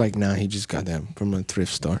 but you're like, nah, he just got that from a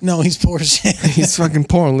thrift store. No, he's poor shit. He's fucking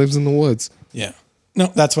poor and lives in the woods. Yeah. No,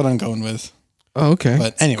 that's what I'm going with. Oh, okay.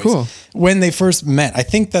 But anyways, cool. When they first met, I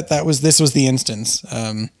think this was the instance.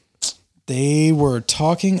 They were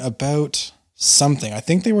talking about something. I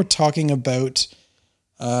think they were talking about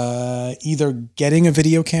either getting a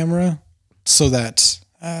video camera so that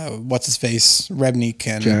what's his face Rebney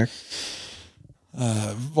can Jack.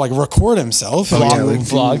 Like record himself,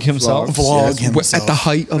 vlog himself at the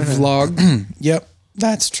height of vlog. Yep,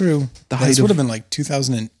 that's true. This would have been like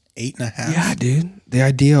 2008 and a half. Yeah, dude. The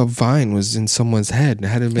idea of Vine was in someone's head. It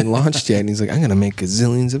hadn't been launched yet, and he's like, "I'm gonna make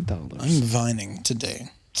gazillions of dollars. I'm vining today."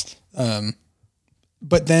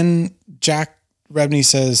 But then Jack Rebney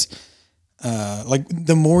says, like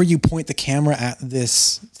the more you point the camera at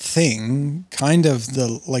this thing, kind of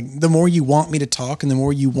the more you want me to talk and the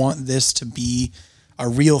more you want this to be a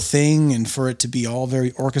real thing and for it to be all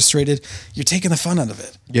very orchestrated, you're taking the fun out of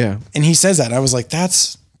it. Yeah. And he says that. I was like,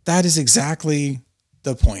 that is exactly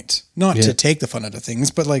the point. Not to take the fun out of things,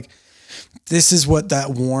 but like this is what that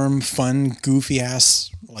warm, fun, goofy ass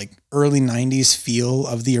like early 90s feel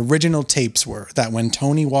of the original tapes were. That when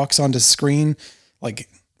Tony walks onto screen, like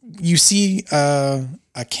you see a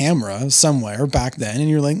camera somewhere back then and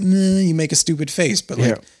you're like, nah, you make a stupid face. But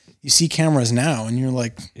like you see cameras now and you're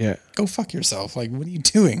like, go fuck yourself. Like, what are you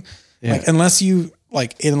doing? Yeah. Like, unless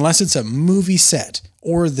it's a movie set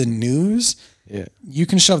or the news, you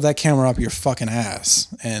can shove that camera up your fucking ass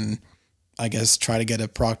and I guess try to get a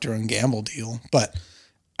Procter & Gamble deal. But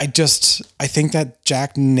I think that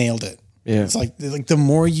Jack nailed it. Yeah. It's like the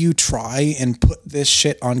more you try and put this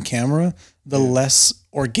shit on camera, the less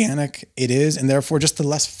organic it is, and therefore just the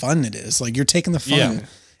less fun it is. Like you're taking the fun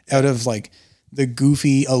out of like the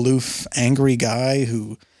goofy, aloof, angry guy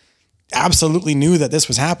who absolutely knew that this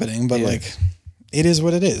was happening, but like it is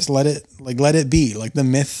what it is. Let it be. Like the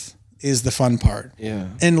myth is the fun part. Yeah.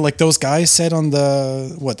 And like those guys said on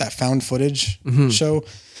that found footage show,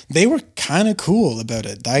 they were kind of cool about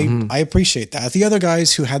it. I appreciate that. The other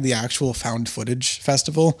guys who had the actual found footage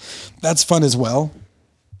festival, that's fun as well.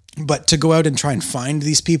 But to go out and try and find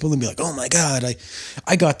these people and be like, oh my God,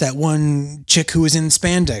 I got that one chick who was in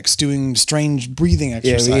spandex doing strange breathing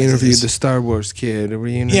exercises. Yeah, we interviewed the Star Wars kid.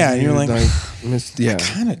 And you're like I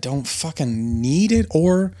kind of don't fucking need it,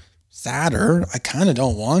 or sadder, I kind of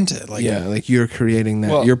don't want it. Like, like you're creating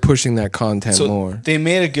that, you're pushing that content more. They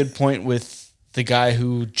made a good point with the guy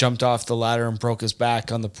who jumped off the ladder and broke his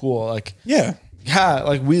back on the pool. Like,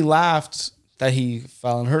 like we laughed that he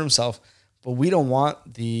fell and hurt himself. But we don't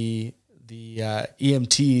want the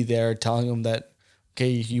EMT there telling him that, okay,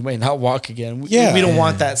 you may not walk again. We don't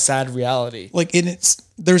want that sad reality. Like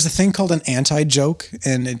there's a thing called an anti-joke,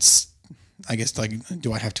 and it's, I guess, like,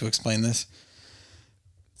 do I have to explain this?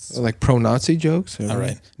 Like pro-Nazi jokes? All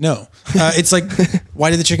right. No. It's like, why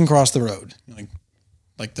did the chicken cross the road?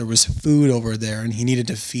 Like there was food over there and he needed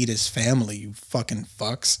to feed his family, you fucking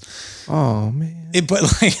fucks. Oh, man. But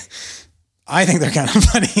like... I think they're kind of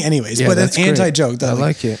funny anyways, but an anti-joke. That, I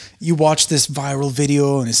like it. You watch this viral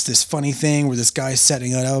video and it's this funny thing where this guy's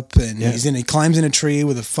setting it up and he climbs in a tree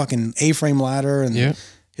with a fucking A-frame ladder and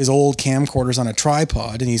his old camcorder's on a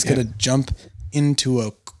tripod and he's going to jump into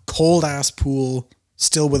a cold ass pool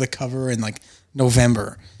still with a cover in like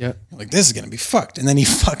November. Yeah. You're like, this is going to be fucked. And then he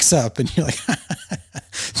fucks up and you're like,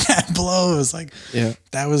 that blows. Like,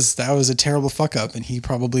 that was a terrible fuck up and he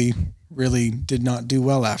probably really did not do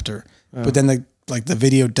well after. But then the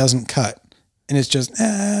video doesn't cut and it's just,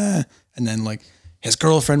 and then like his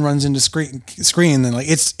girlfriend runs into screen and like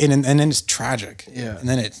and then it's tragic. Yeah. And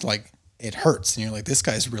then it's like, it hurts and you're like, this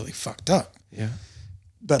guy's really fucked up. Yeah.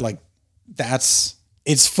 But like,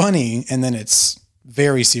 it's funny and then it's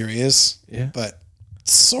very serious. Yeah. But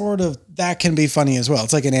sort of that can be funny as well.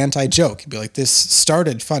 It's like an anti-joke. You'd be like, this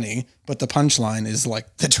started funny, but the punchline is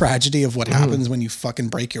like the tragedy of what happens when you fucking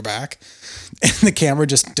break your back. And the camera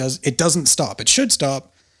just doesn't stop. It should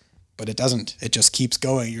stop, but it doesn't. It just keeps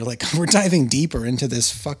going. You're like, we're diving deeper into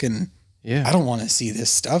this fucking, I don't want to see this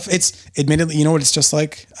stuff. It's admittedly, you know what it's just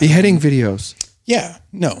like? Beheading videos. Yeah.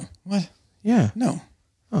 No. What? Yeah. No.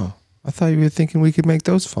 Oh, I thought you were thinking we could make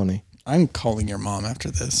those funny. I'm calling your mom after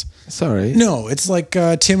this. Sorry. No, it's like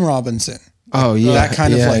Tim Robinson. Oh yeah, that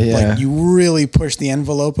kind of like you really push the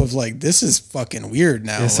envelope of like, this is fucking weird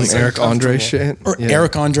now. Yeah, some like Eric Andre shit. Or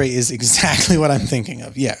Eric Andre is exactly what I'm thinking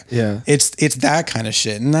of. Yeah, yeah. It's that kind of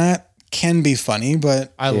shit, and that can be funny,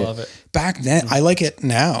 but I love it. Back then, I like it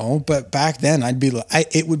now, but back then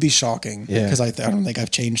it would be shocking because I don't think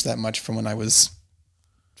I've changed that much from when I was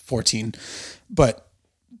 14. But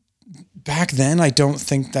back then, I don't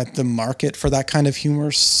think that the market for that kind of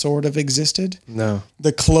humor sort of existed. No.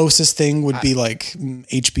 The closest thing would be like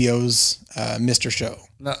HBO's Mr. Show.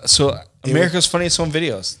 No, so America's Funniest Home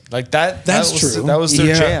Videos, like that. That's was, true. That was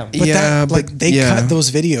their jam. But they cut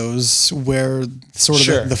those videos where sort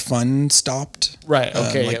of the fun stopped. Right.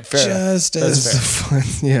 Okay. Fair. Just as fun.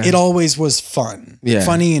 Yeah. It always was fun. Yeah.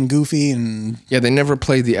 Funny and goofy and they never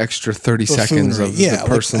played the extra 30 seconds of the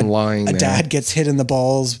person lying. A dad gets hit in the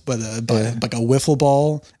balls by like a wiffle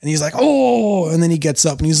ball, and he's like, "Oh!" And then he gets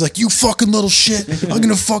up and he's like, "You fucking little shit! I'm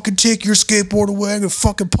gonna fucking take your skateboard away. I'm gonna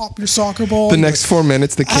fucking pop your soccer ball." The next 4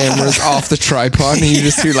 minutes, the camera's off the tripod, and you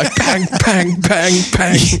just hear like bang, bang, bang,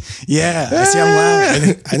 bang. Yeah, I see. I'm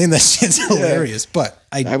laughing. I think that shit's hilarious, but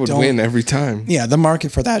I would win every time. Yeah, the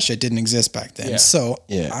market for that shit didn't exist back then. Yeah. So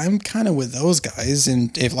I'm kind of with those guys.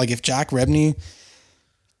 And if Jack Rebney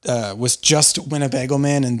was just Winnebago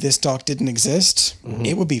Man and this doc didn't exist,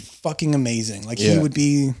 it would be fucking amazing. Like he would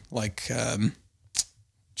be like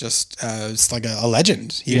it's like a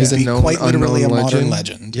legend. He would be quite literally a modern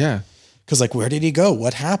legend. Yeah. Because like, where did he go?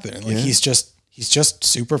 What happened? Like he's just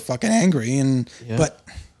super fucking angry. But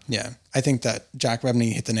I think that Jack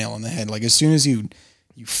Rebney hit the nail on the head. Like as soon as you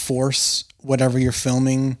force whatever you're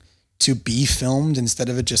filming to be filmed instead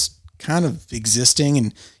of it just kind of existing,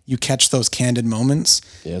 and you catch those candid moments.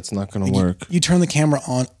 Yeah, it's not going to work. You turn the camera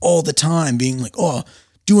on all the time being like, "Oh,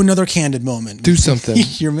 do another candid moment. Do something."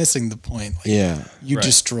 You're missing the point. Like, you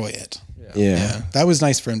destroy it. Yeah. That was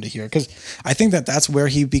nice for him to hear, because I think that that's where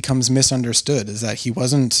he becomes misunderstood, is that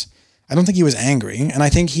I don't think he was angry. And I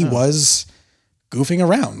think he was goofing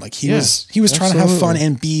around. Like he was trying to have fun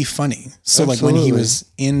and be funny. So like when he was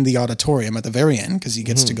in the auditorium at the very end, because he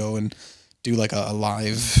gets to go and do like a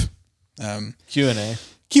live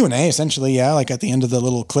Q&A essentially. Yeah. Like at the end of the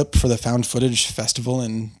little clip for the found footage festival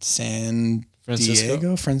in San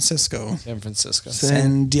Diego.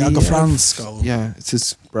 Yeah, it's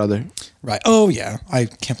his brother. Right. Oh yeah. I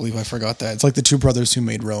can't believe I forgot that. It's like the two brothers who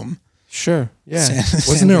made Rome. Sure. Yeah.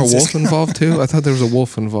 Wasn't there a wolf involved too? I thought there was a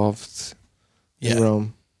wolf involved in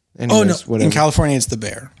Rome. Anyways, whatever. In California it's the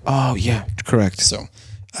bear. Oh yeah, correct. So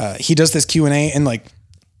he does this Q&A and like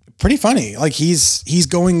pretty funny. Like he's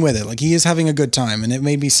going with it. Like he is having a good time, and it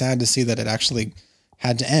made me sad to see that it actually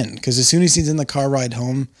had to end, because as soon as he's in the car ride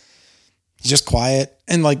home, he's just quiet,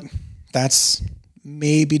 and like that's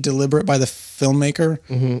maybe deliberate by the filmmaker.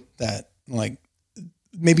 That like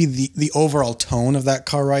maybe the overall tone of that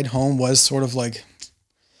car ride home was sort of like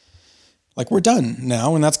we're done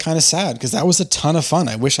now, and that's kind of sad, because that was a ton of fun.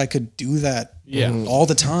 I wish I could do that all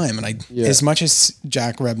the time. And as much as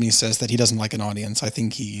Jack Rebney says that he doesn't like an audience, I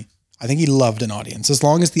think he loved an audience, as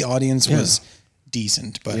long as the audience was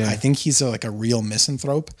decent. But I think he's like a real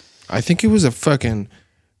misanthrope. I think it was a fucking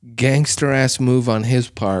gangster ass move on his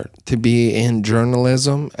part to be in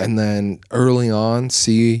journalism, and then early on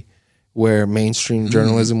see where mainstream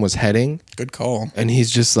journalism was heading. Good call. And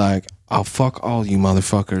he's just like, "I'll fuck all you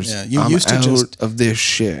motherfuckers. Yeah, you I'm used to out just of this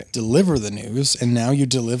shit. Deliver the news, and now you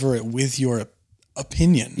deliver it with your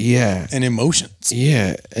opinion. Yeah. And emotions.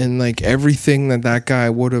 Yeah. And like everything that guy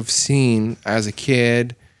would have seen as a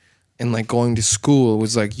kid and like going to school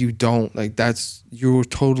was like, you're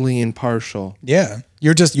totally impartial. Yeah.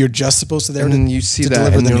 You're just supposed to and then you see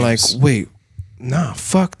that and you're like, wait, nah,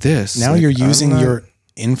 fuck this. Now like, you're using your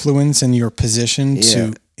influence and your position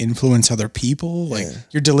to influence other people. Like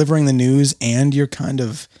you're delivering the news, and you're kind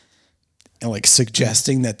of like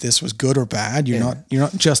suggesting that this was good or bad. You're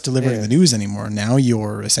not just delivering the news anymore. Now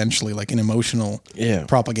you're essentially like an emotional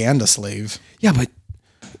propaganda slave. Yeah, but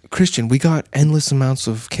Christian, we got endless amounts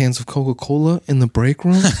of cans of Coca-Cola in the break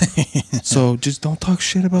room. So just don't talk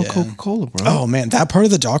shit about Coca-Cola, bro. Oh man, that part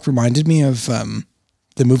of the doc reminded me of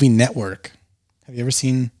the movie Network. Have you ever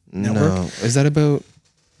seen Network? No. Is that about...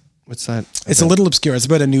 What's that? It's a little obscure. It's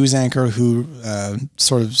about a news anchor who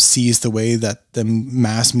sort of sees the way that the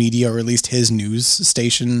mass media, or at least his news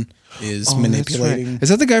station, is manipulating. Right. Is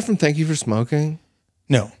that the guy from Thank You for Smoking?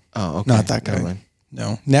 No. Oh, okay. Not that guy.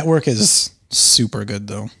 No. Network is super good,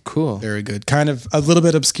 though. Cool. Very good. Kind of a little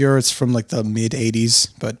bit obscure. It's from like the mid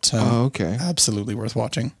 80s, but okay. Absolutely worth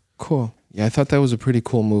watching. Cool. Yeah, I thought that was a pretty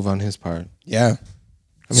cool move on his part. Yeah.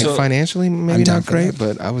 I mean, financially, maybe not great,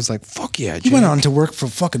 but I was like, fuck yeah, Jake. He went on to work for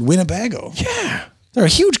fucking Winnebago. Yeah. They're a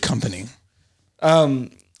huge company. Do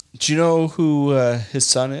you know who his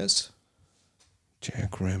son is?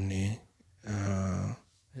 Jack Rebney.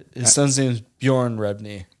 His son's name is Bjorn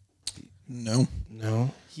Rebney. No.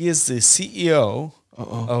 He is the CEO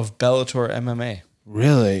of Bellator MMA.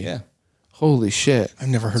 Really? Yeah. Holy shit. I've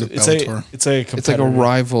never heard of It's Bellator. it's like a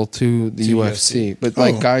rival to the UFC. But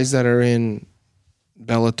like guys that are in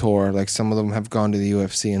Bellator, like some of them have gone to the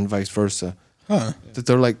UFC and vice versa. Huh. That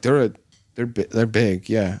they're big,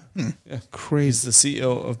 yeah. Yeah. Crazy. He's the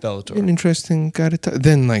CEO of Bellator. An interesting guy to talk.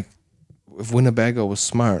 Then like if Winnebago was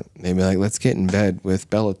smart, they'd be like, let's get in bed with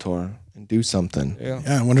Bellator and do something. Yeah.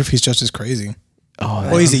 Yeah, I wonder if he's just as crazy. Oh,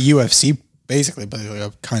 Well, he's a UFC basically, but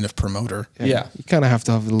a kind of promoter. Yeah. You kind of have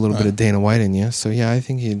to have a little bit of Dana White in you. So yeah, I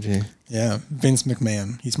think he'd be. Yeah, Vince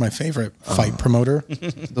McMahon. He's my favorite fight promoter.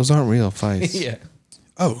 Those aren't real fights. Yeah.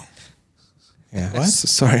 Oh, Yeah. What?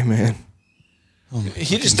 Sorry, man.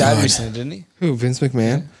 He just died recently, didn't he? Who? Vince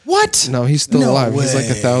McMahon? what? No, he's still No alive. He's like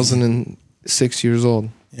way. 1,006 years old.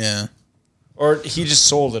 Yeah, Or he just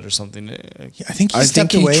sold it or something. I think he I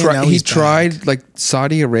stepped think away. and now he he's back. tried, like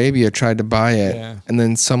Saudi Arabia tried to buy it, Yeah. and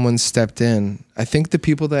then someone stepped in. I think the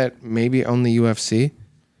people that maybe own the UFC,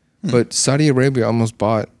 but Saudi Arabia almost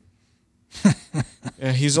bought.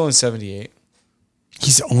 Yeah, he's only 78.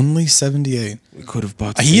 He's only 78. We could have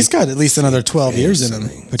bought. He's got at least another 12 years in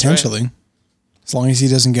him, potentially. As long as he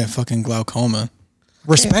doesn't get fucking glaucoma.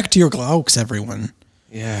 Respect your glaucs, everyone.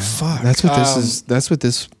 Yeah, Fuck. That's what this is. That's what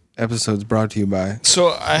this episode's brought to you by. So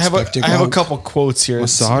I have Respect your I have a glauc. couple quotes here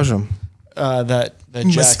Massage them. that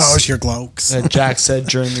Massage your glaucs. that Jack said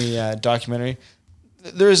during the documentary.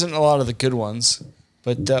 There isn't a lot of the good ones,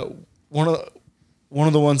 but one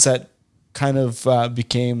of the ones that kind of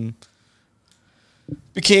became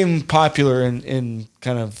popular in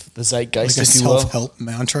kind of the zeitgeist, Like a if you will. self-help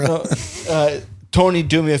mantra. Tony,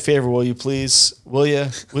 do me a favor, will you please? Will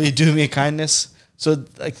you do me a kindness? So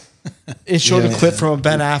like, it showed a clip from a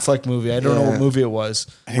Ben Affleck movie. I don't know what movie it was.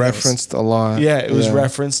 Referenced a lot. Yeah, it was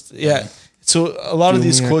referenced. Yeah. So a lot of Do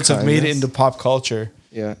these me a quotes have made it kindness. into pop culture.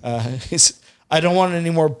 Yeah. I don't want any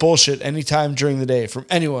more bullshit anytime during the day from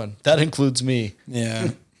anyone. That includes me. Yeah.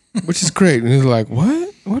 Which is great. And he's like,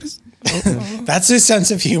 what? What is? That's his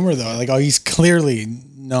sense of humor, though. Like, he's clearly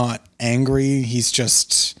not angry. He's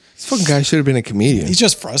just This fucking guy should have been a comedian. he's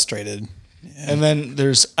just frustrated. And then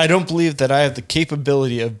I don't believe that I have the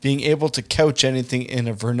capability of being able to couch anything in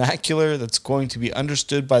a vernacular that's going to be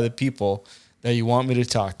understood by the people that you want me to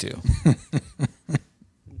talk to.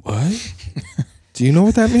 What? Do you know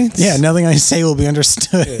what that means? Yeah, nothing I say will be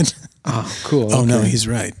understood. Oh, cool. Oh no, Okay. he's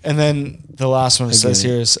right. And then the last one it says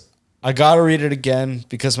here is, I got to read it again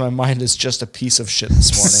because my mind is just a piece of shit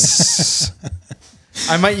this morning.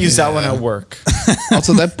 I might use that one at work.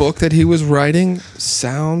 Also, that book that he was writing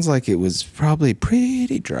sounds like it was probably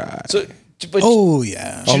pretty dry. So, but Oh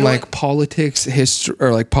yeah. On know like what? politics, history,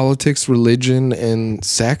 or like politics, religion, and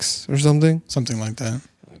sex, or something. Something like that.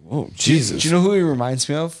 Oh, Jesus! do you know who he reminds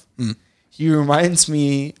me of? He reminds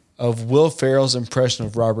me of Will Ferrell's impression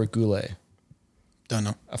of Robert Goulet Don't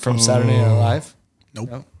know. from Saturday Night Live. Nope.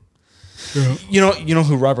 No? You know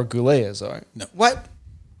who Robert Goulet is, all right? No. What?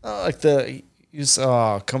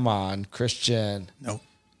 Come on, Christian. No.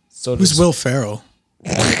 So Who's does- Will Ferrell?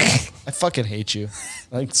 I fucking hate you.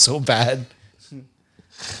 Like, so bad.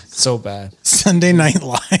 So bad. Sunday Night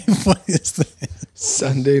Live. What is this?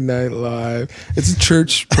 Sunday Night Live. It's a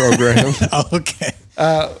church program. Oh, okay.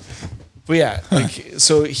 But yeah, like,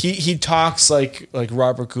 so he talks like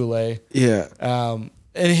Robert Goulet. Yeah. And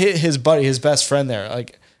his buddy, his best friend there,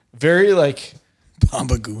 like, very like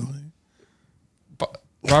Bamba Goulet.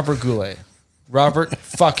 Robert Goulet. Robert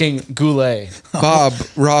fucking Goulet.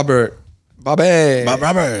 Robert, Bobby. Bob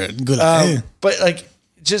Robert Goulet. But like,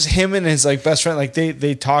 just him and his like best friend, like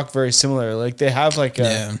they talk very similar. Like they have like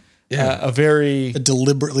a very A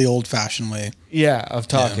deliberately old-fashioned way. of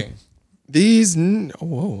talking.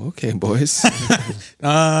 Whoa, okay, boys.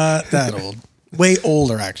 That old. Way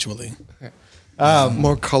older, actually.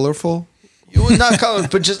 More colorful. Well, not color,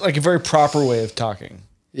 but just like a very proper way of talking.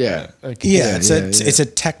 Yeah. Like, Yeah, yeah. it's a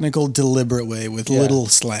technical, deliberate way with little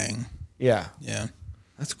slang. yeah. Yeah.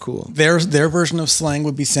 That's cool. Their version of slang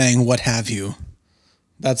would be saying "what have you."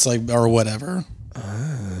 That's like or whatever.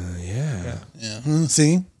 Yeah. Yeah.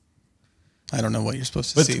 See, I don't know what you're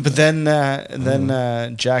supposed to see. But then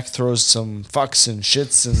Jack throws some fucks and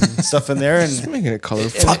shits and stuff in there, Just and making it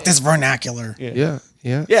colorful. fuck this vernacular. Yeah.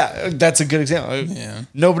 Yeah. yeah, that's a good example. Yeah.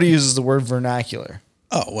 Nobody uses the word vernacular.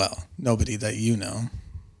 Oh well, nobody that you know.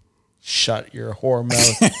 Shut your whore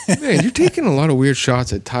mouth. Man, you're taking a lot of weird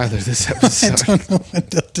shots at Tyler this episode.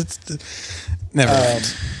 Never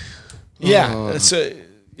mind.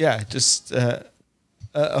 Yeah, just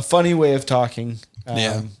a funny way of talking.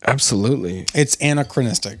 Yeah. Absolutely. It's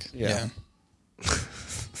anachronistic. Yeah.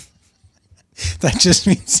 That just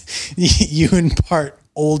means you impart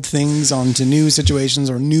old things onto new situations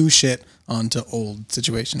or new shit onto old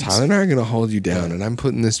situations. Tyler and I are going to hold you down, and I'm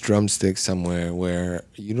putting this drumstick somewhere where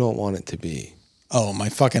you don't want it to be. Oh, my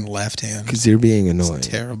fucking left hand. Because you're being annoying. It's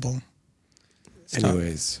terrible.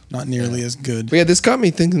 Anyways. Not nearly as good. But yeah, this got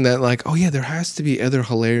me thinking that like, oh yeah, there has to be other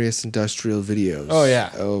hilarious industrial videos. Oh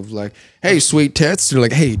yeah. Of like, hey, sweet tits. They're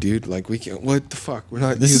like, hey, dude, like we can't. What the fuck? We're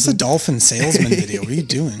not. This is a dolphin salesman video. What are you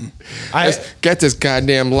doing? Get this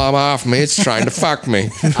goddamn llama off me. It's trying to fuck me.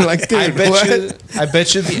 Like, dude, I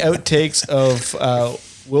bet you the outtakes of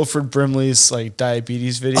Wilford Brimley's like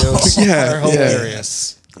diabetes videos are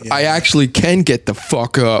hilarious. Yeah. I actually can get the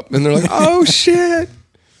fuck up, and they're like, oh shit.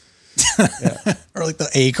 Or like the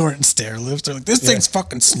acorn stair lift. They're like, this thing's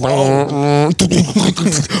fucking slow.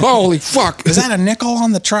 Holy fuck. Is that a nickel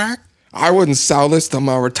on the track? I wouldn't sell this to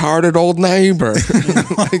my retarded old neighbor.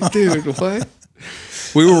 Like, dude, what?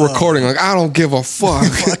 We were recording, like, I don't give a fuck.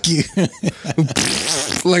 Fuck you.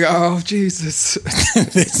 Like, oh, Jesus.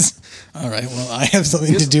 All right, well, I have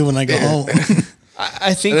something to do when I go home.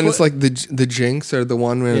 I think. And then it's like the Jinx or the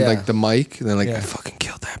one where like the mic, and they're like, I fucking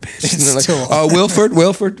killed that bitch. And they're like, oh,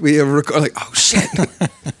 Wilford, we have like, oh shit.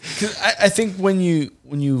 I think when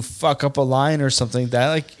you fuck up a line or something like that,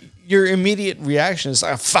 like your immediate reaction is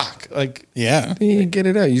like, fuck, like yeah, you get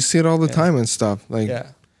it out. You see it all the time and stuff. Like,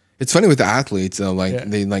 it's funny with the athletes though. Like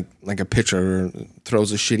they like a pitcher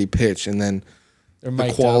throws a shitty pitch, and then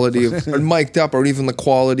the quality of or mic'd up, or even the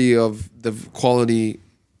quality of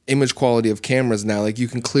image quality of cameras now, like you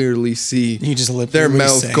can clearly see their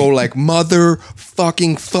mouth go like mother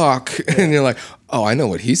fucking fuck, and you're like, oh, I know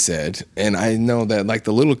what he said, and I know that like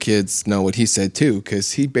the little kids know what he said too,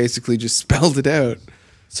 because he basically just spelled it out.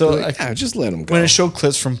 So like, just let him go. When it showed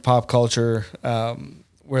clips from pop culture,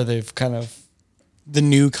 where they've kind of the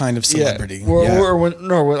new kind of celebrity, or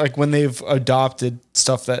when they've adopted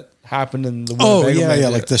stuff that happened in the Winnebago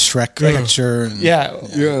Man, like the Shrek caricature.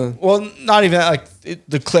 And Well, not even that, like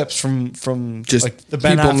the clips from just like the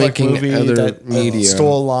Ben Affleck movie that media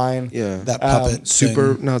stole a line. Yeah, that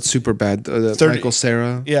puppet. Not super bad. Michael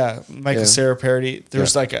Cera. Yeah, Michael Cera parody.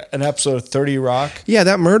 There's like an episode of 30 Rock. Yeah,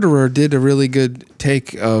 that murderer did a really good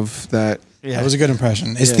take of that. Yeah, that was a good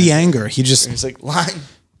impression. It's the anger. He's like line.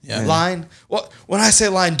 Yeah, line. Well, when I say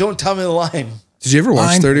line, don't tell me the line. Did you ever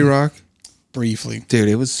watch 30 Rock? Briefly, dude,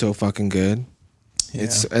 it was so fucking good. Yeah.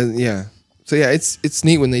 It's so it's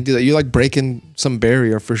neat when they do that. You're like breaking some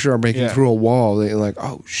barrier for sure, breaking through a wall. They're like,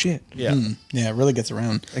 oh shit, yeah, it really gets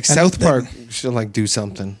around. Like South Park should like do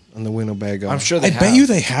something on the Winnebago. I'm sure I bet you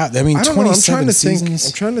they have. I mean, I don't know. 27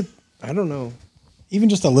 seasons. I don't know. Even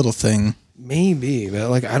just a little thing, maybe, but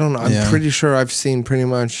like I don't know. I'm pretty sure I've seen pretty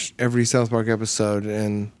much every South Park episode,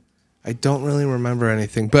 and I don't really remember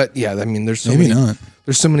anything. But yeah, I mean, there's so many.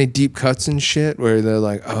 There's so many deep cuts and shit where they're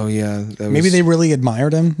like, oh yeah. Maybe they really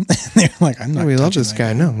admired him. They're like, I'm not. We love this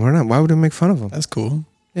guy. No, we're not. Why would we make fun of him? That's cool.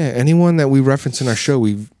 Yeah, anyone that we reference in our show,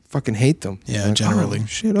 we fucking hate them. Yeah, like, generally. Oh,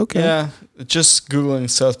 shit, okay. Yeah, just Googling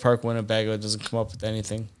South Park Winnebago doesn't come up with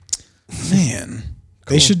anything. Man,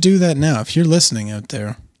 they should do that now. If you're listening out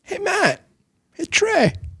there. Hey, Matt. Hey,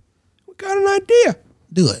 Trey. We got an idea.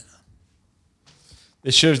 Do it.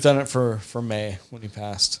 They should have done it for May when he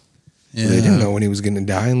passed. Yeah. They didn't know when he was going to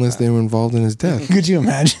die unless they were involved in his death. Could you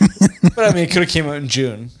imagine? But I mean, it could have came out in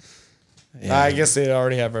June. Yeah. I guess they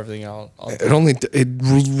already have everything out. It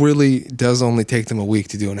really does only take them a week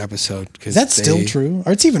to do an episode. That's still true,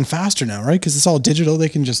 or it's even faster now, right? Because it's all digital. They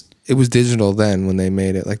can just. It was digital then when they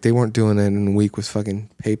made it. Like they weren't doing it in a week with fucking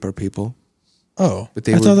paper people. Oh, but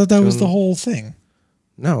I thought that was the whole thing.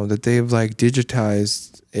 No, that they've like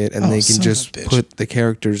digitized it, and they can just put the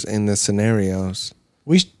characters in the scenarios.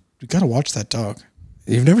 We gotta watch that dog.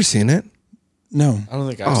 You've never seen it? No, I don't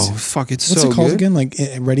think I've seen it. Oh fuck, it's What's so it called good. Again? Like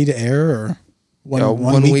ready to air or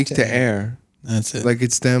one week to air. That's it. Like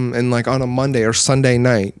it's them, and like on a Monday or Sunday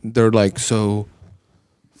night, they're like, so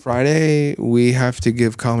Friday we have to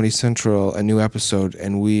give Comedy Central a new episode,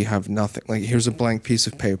 and we have nothing. Like here's a blank piece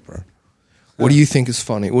of paper. What do you think is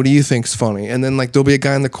funny? What do you think's funny? And then like there'll be a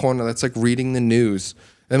guy in the corner that's like reading the news,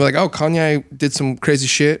 and they're like, oh, Kanye did some crazy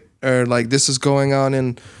shit, or like this is going on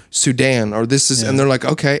in Sudan, or this is, and they're like,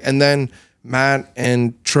 okay. And then Matt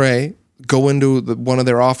and Trey go into one of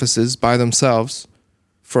their offices by themselves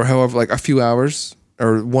for however, like a few hours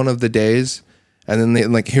or one of the days. And then they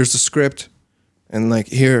like, here's the script. And like,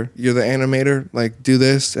 here, you're the animator, like do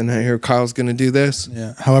this. And here Kyle's going to do this.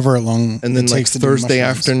 Yeah. However long. And then like Thursday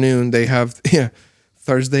afternoon, they have,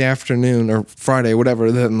 Thursday afternoon or Friday,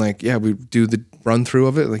 whatever. Then like, we do the run through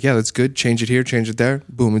of it. Like, that's good. Change it here, change it there.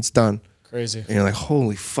 Boom, it's done. Crazy. And you're like,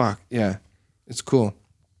 holy fuck. Yeah. It's cool.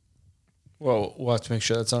 Well, we'll have to make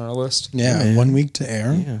sure that's on our list. Yeah, 1 week to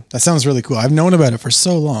air. Yeah. That sounds really cool. I've known about it for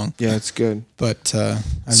so long. Yeah, it's good. But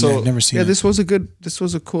I've never seen it. Yeah, this was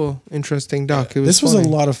a cool, interesting doc. This was a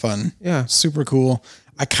lot of fun. Yeah. Super cool.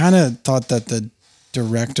 I kind of thought that the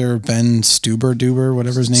director, Ben Stuber,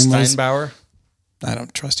 whatever his name was. Steinbauer? I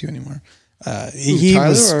don't trust you anymore. Tyler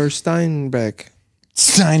or Steinbeck?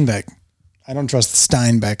 Steinbeck. I don't trust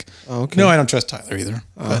Steinbeck. Oh, okay. No, I don't trust Tyler either.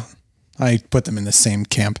 But I put them in the same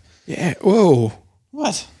camp. Yeah. Whoa.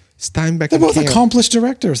 What? Steinbeck. They're both accomplished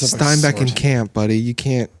directors. Steinbeck and Camp, buddy. You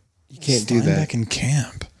can't do that. Steinbeck and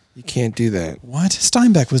Camp. You can't do that. What?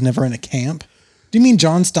 Steinbeck was never in a camp. Do you mean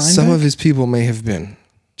John Steinbeck? Some of his people may have been.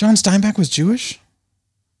 John Steinbeck was Jewish?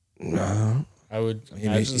 No. I would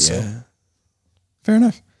imagine so. Fair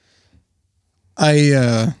enough.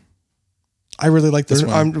 I really like this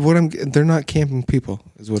one. They're not camping people,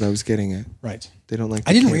 is what I was getting at. Right. They don't like.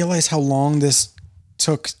 I didn't realize how long this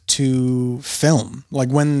took to film. Like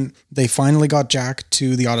when they finally got Jack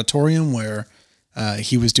to the auditorium where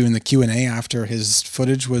he was doing the Q&A after his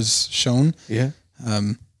footage was shown. Yeah.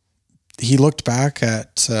 He looked back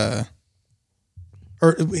at,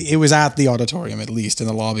 or it was at the auditorium, at least in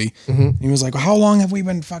the lobby. Mm-hmm. He was like, how long have we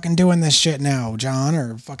been fucking doing this shit now, John,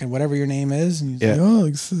 or fucking whatever your name is? And he's like, oh,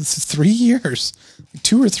 this is 3 years,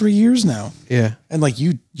 2 or 3 years now. Yeah. And like,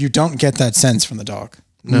 you don't get that sense from the doc.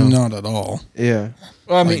 No, not at all. Yeah.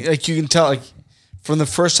 Well, I mean, like you can tell, like from the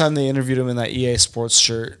first time they interviewed him in that EA Sports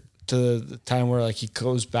shirt to the time where like he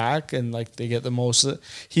goes back and like they get the most of it.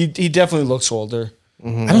 He definitely looks older.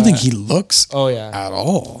 Mm-hmm. I don't think he looks. Oh yeah. At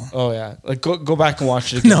all. Oh yeah. Like go back and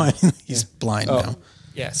watch it again. No, I mean, he's blind now.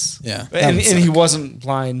 Yes. Yeah. And he wasn't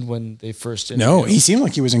blind when they first interviewed him. No, he seemed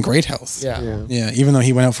like he was in great health. Yeah. Even though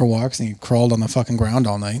he went out for walks and he crawled on the fucking ground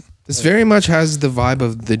all night. This very much has the vibe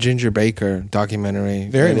of the Ginger Baker documentary.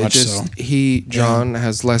 Very much so. John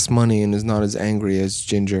has less money and is not as angry as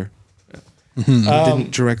Ginger. Mm-hmm. He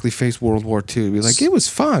didn't directly face World War II. Be like, it was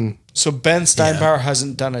fun. So Ben Steinbauer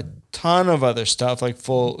hasn't done a ton of other stuff, like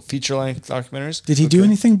full feature-length documentaries. Did he do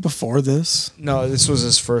anything before this? No, this was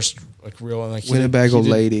his first like real one. Like Winnebago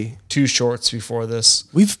Lady. 2 shorts before this.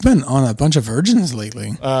 We've been on a bunch of virgins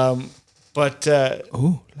lately. But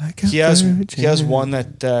like he has one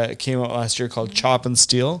that came out last year called Chop and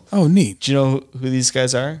Steal. Oh, neat. Do you know who these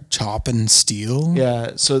guys are? Chop and Steal?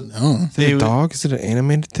 Yeah. So is it a dog? Is it an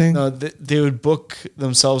animated thing? No, they would book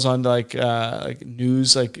themselves on like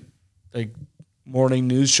news, like morning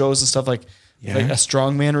news shows and stuff, like a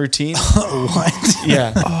strongman routine. What?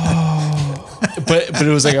 Yeah. But it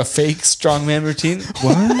was like a fake strongman routine.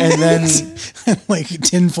 What? And then like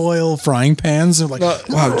tinfoil frying pans. Or like,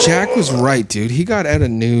 wow, Jack was right, dude. He got out of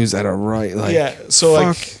news at a right. Like, yeah. So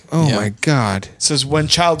fuck. like, my god. Says when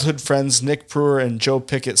childhood friends Nick Brewer and Joe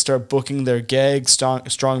Pickett start booking their gag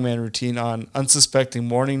strongman routine on unsuspecting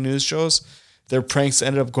morning news shows, their pranks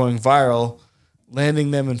ended up going viral,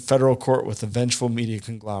 landing them in federal court with a vengeful media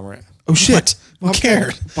conglomerate. Oh shit! Who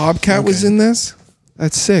cared? Bobcat was in this.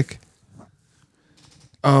 That's sick.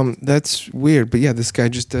 That's weird, but yeah, this guy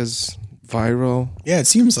just does viral. Yeah, it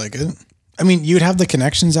seems like it. I mean, you'd have the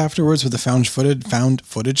connections afterwards with the found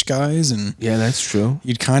footage guys, and yeah, that's true.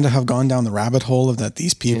 You'd kind of have gone down the rabbit hole of that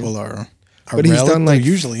these people are. But he's done like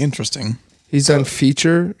usually interesting. He's done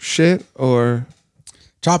feature shit or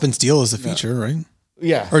Chop and Steal is the feature, right?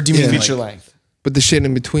 Yeah. Or do you mean feature length? But the shit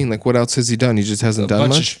in between, like what else has he done? He just hasn't done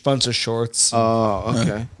much. Bunch of shorts.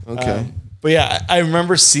 Oh, okay. But yeah, I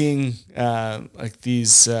remember seeing like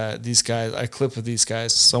these guys, a clip of these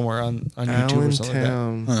guys somewhere on YouTube or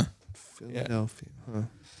something like that. Philadelphia. Huh.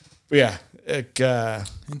 But yeah, like,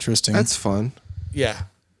 interesting. That's fun. Yeah.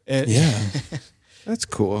 That's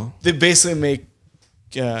cool. They basically make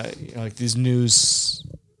like these news,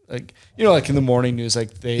 like like in the morning news,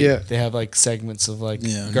 like they have like segments of like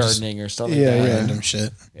gardening or stuff like that. Random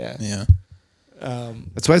shit. Yeah.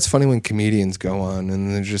 That's why it's funny when comedians go on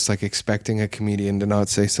and they're just like expecting a comedian to not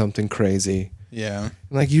say something crazy. Yeah.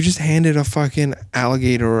 Like you just handed a fucking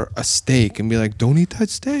alligator a steak and be like, don't eat that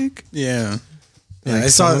steak. Yeah. Yeah, I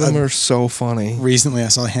saw them are so funny. Recently, I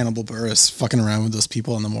saw Hannibal Buress fucking around with those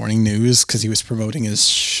people on the morning news because he was promoting his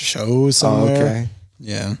show somewhere. Oh, okay.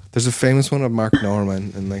 Yeah. There's a famous one of Mark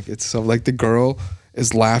Norman, and like it's so like the girl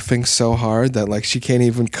is laughing so hard that like she can't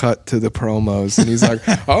even cut to the promos, and he's like,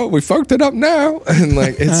 "Oh, we fucked it up now," and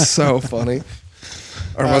like it's so funny.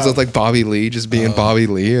 Or was it like Bobby Lee just being Bobby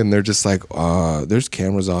Lee, and they're just like, there's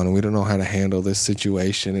cameras on, and we don't know how to handle this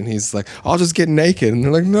situation, and he's like, I'll just get naked, and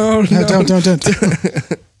they're like, no, don't.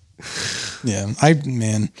 Yeah,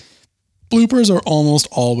 bloopers are almost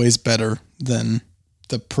always better than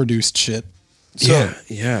the produced shit. So,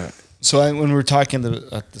 yeah. So when we were talking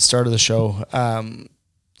at the start of the show, I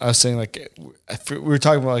was saying like we were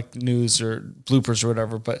talking about like news or bloopers or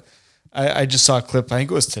whatever, but I just saw a clip. I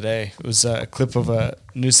think it was today. It was a clip of a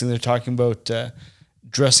news thing. They're talking about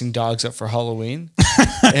dressing dogs up for Halloween,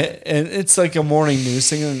 and it's like a morning news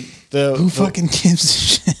thing. And who fucking gives a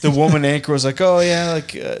shit? The woman anchor was like, "Oh yeah,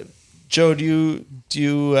 like Joe, do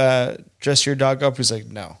you dress your dog up?" He's like,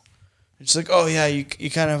 "No." And she's like, "Oh yeah, you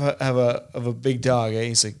kind of have a big dog." Eh?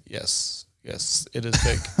 He's like, "Yes, it is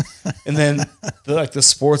big." And then the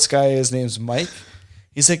sports guy, his name's Mike.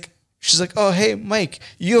 He's like, she's like, "Oh hey Mike,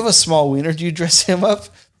 you have a small wiener. Do you dress him up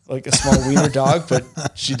like a small wiener dog?" But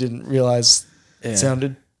she didn't realize it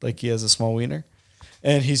sounded like he has a small wiener,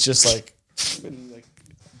 and he's just like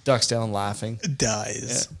ducks down laughing.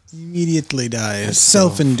 Dies. Immediately dies.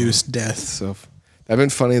 Self-induced death. So that'd been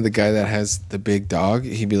funny. The guy that has the big dog,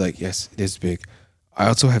 he'd be like, "Yes, it is big. I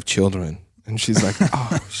also have children." And she's like,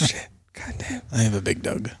 "Oh shit, goddamn. I have a big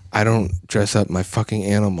dog. I don't dress up my fucking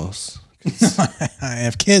animals. I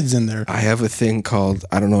have kids in there. I have a thing called,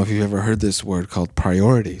 I don't know if you've ever heard this word, called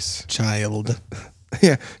priorities." Child.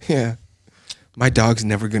 Yeah. My dog's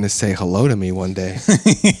never going to say hello to me one day.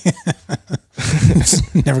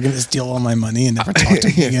 Never going to steal all my money and never talk to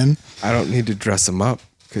me again. I don't need to dress him up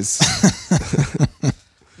because...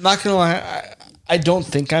 Not going to lie, I don't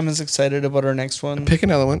think I'm as excited about our next one. Pick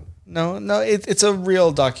another one. No, it's a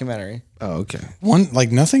real documentary. Oh, okay.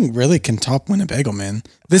 Nothing really can top Winnebago Man.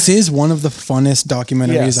 This is one of the funnest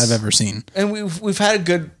documentaries I've ever seen. And we've had a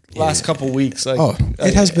good last couple weeks. Like,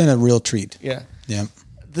 it has been a real treat. Yeah. Yeah.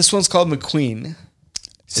 This one's called McQueen.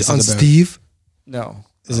 Is it on Steve? No.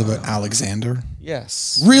 Is it about Alexander?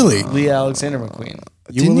 Yes. Really? Lee Alexander McQueen.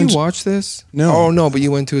 Didn't you watch this? No. Oh, no, but you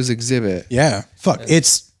went to his exhibit. Yeah. Fuck.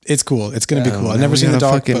 It's cool. It's going to be cool. I've never seen the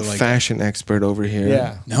doc, but like fashion expert over here.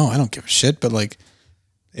 Yeah. No, I don't give a shit, but like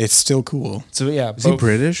it's still cool. So yeah. Is he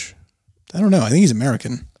British? I don't know. I think he's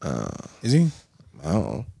American. Is he?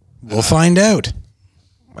 Oh. We'll find out.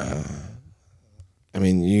 I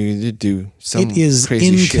mean, you did do some It is crazy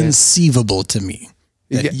inconceivable to me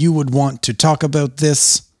that you would want to talk about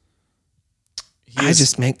this. I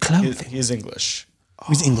just make clothing. He's English.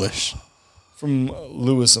 He's English. From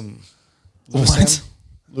Lewisham. What?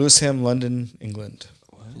 Lewisham, London, England.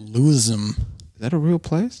 Lewisham. Is that a real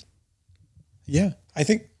place? Yeah, I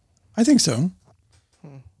think so.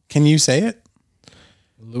 Can you say it?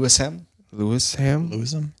 Lewisham? Lewisham?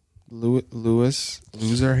 Lewisham?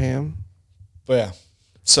 Loserham? But yeah.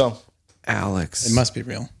 So Alex. It must be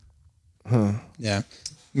real. Huh. Yeah.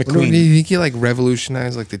 McQueen. Do you think he like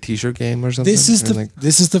revolutionized like the t-shirt game or something? This is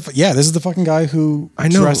the fucking guy who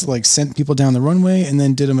sent people down the runway and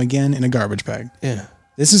then did them again in a garbage bag. Yeah.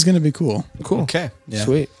 This is going to be cool. Cool. Okay. Yeah.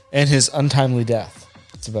 Sweet. And his untimely death.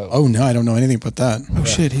 It's about. Oh no, I don't know anything about that. Oh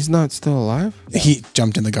shit, he's not still alive? He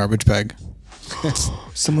jumped in the garbage bag.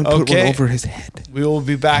 Someone put one over his head. We will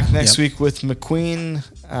be back next week with McQueen.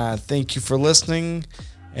 Thank you for listening.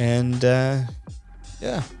 And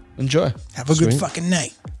enjoy. Have a good fucking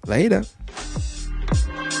night. Later.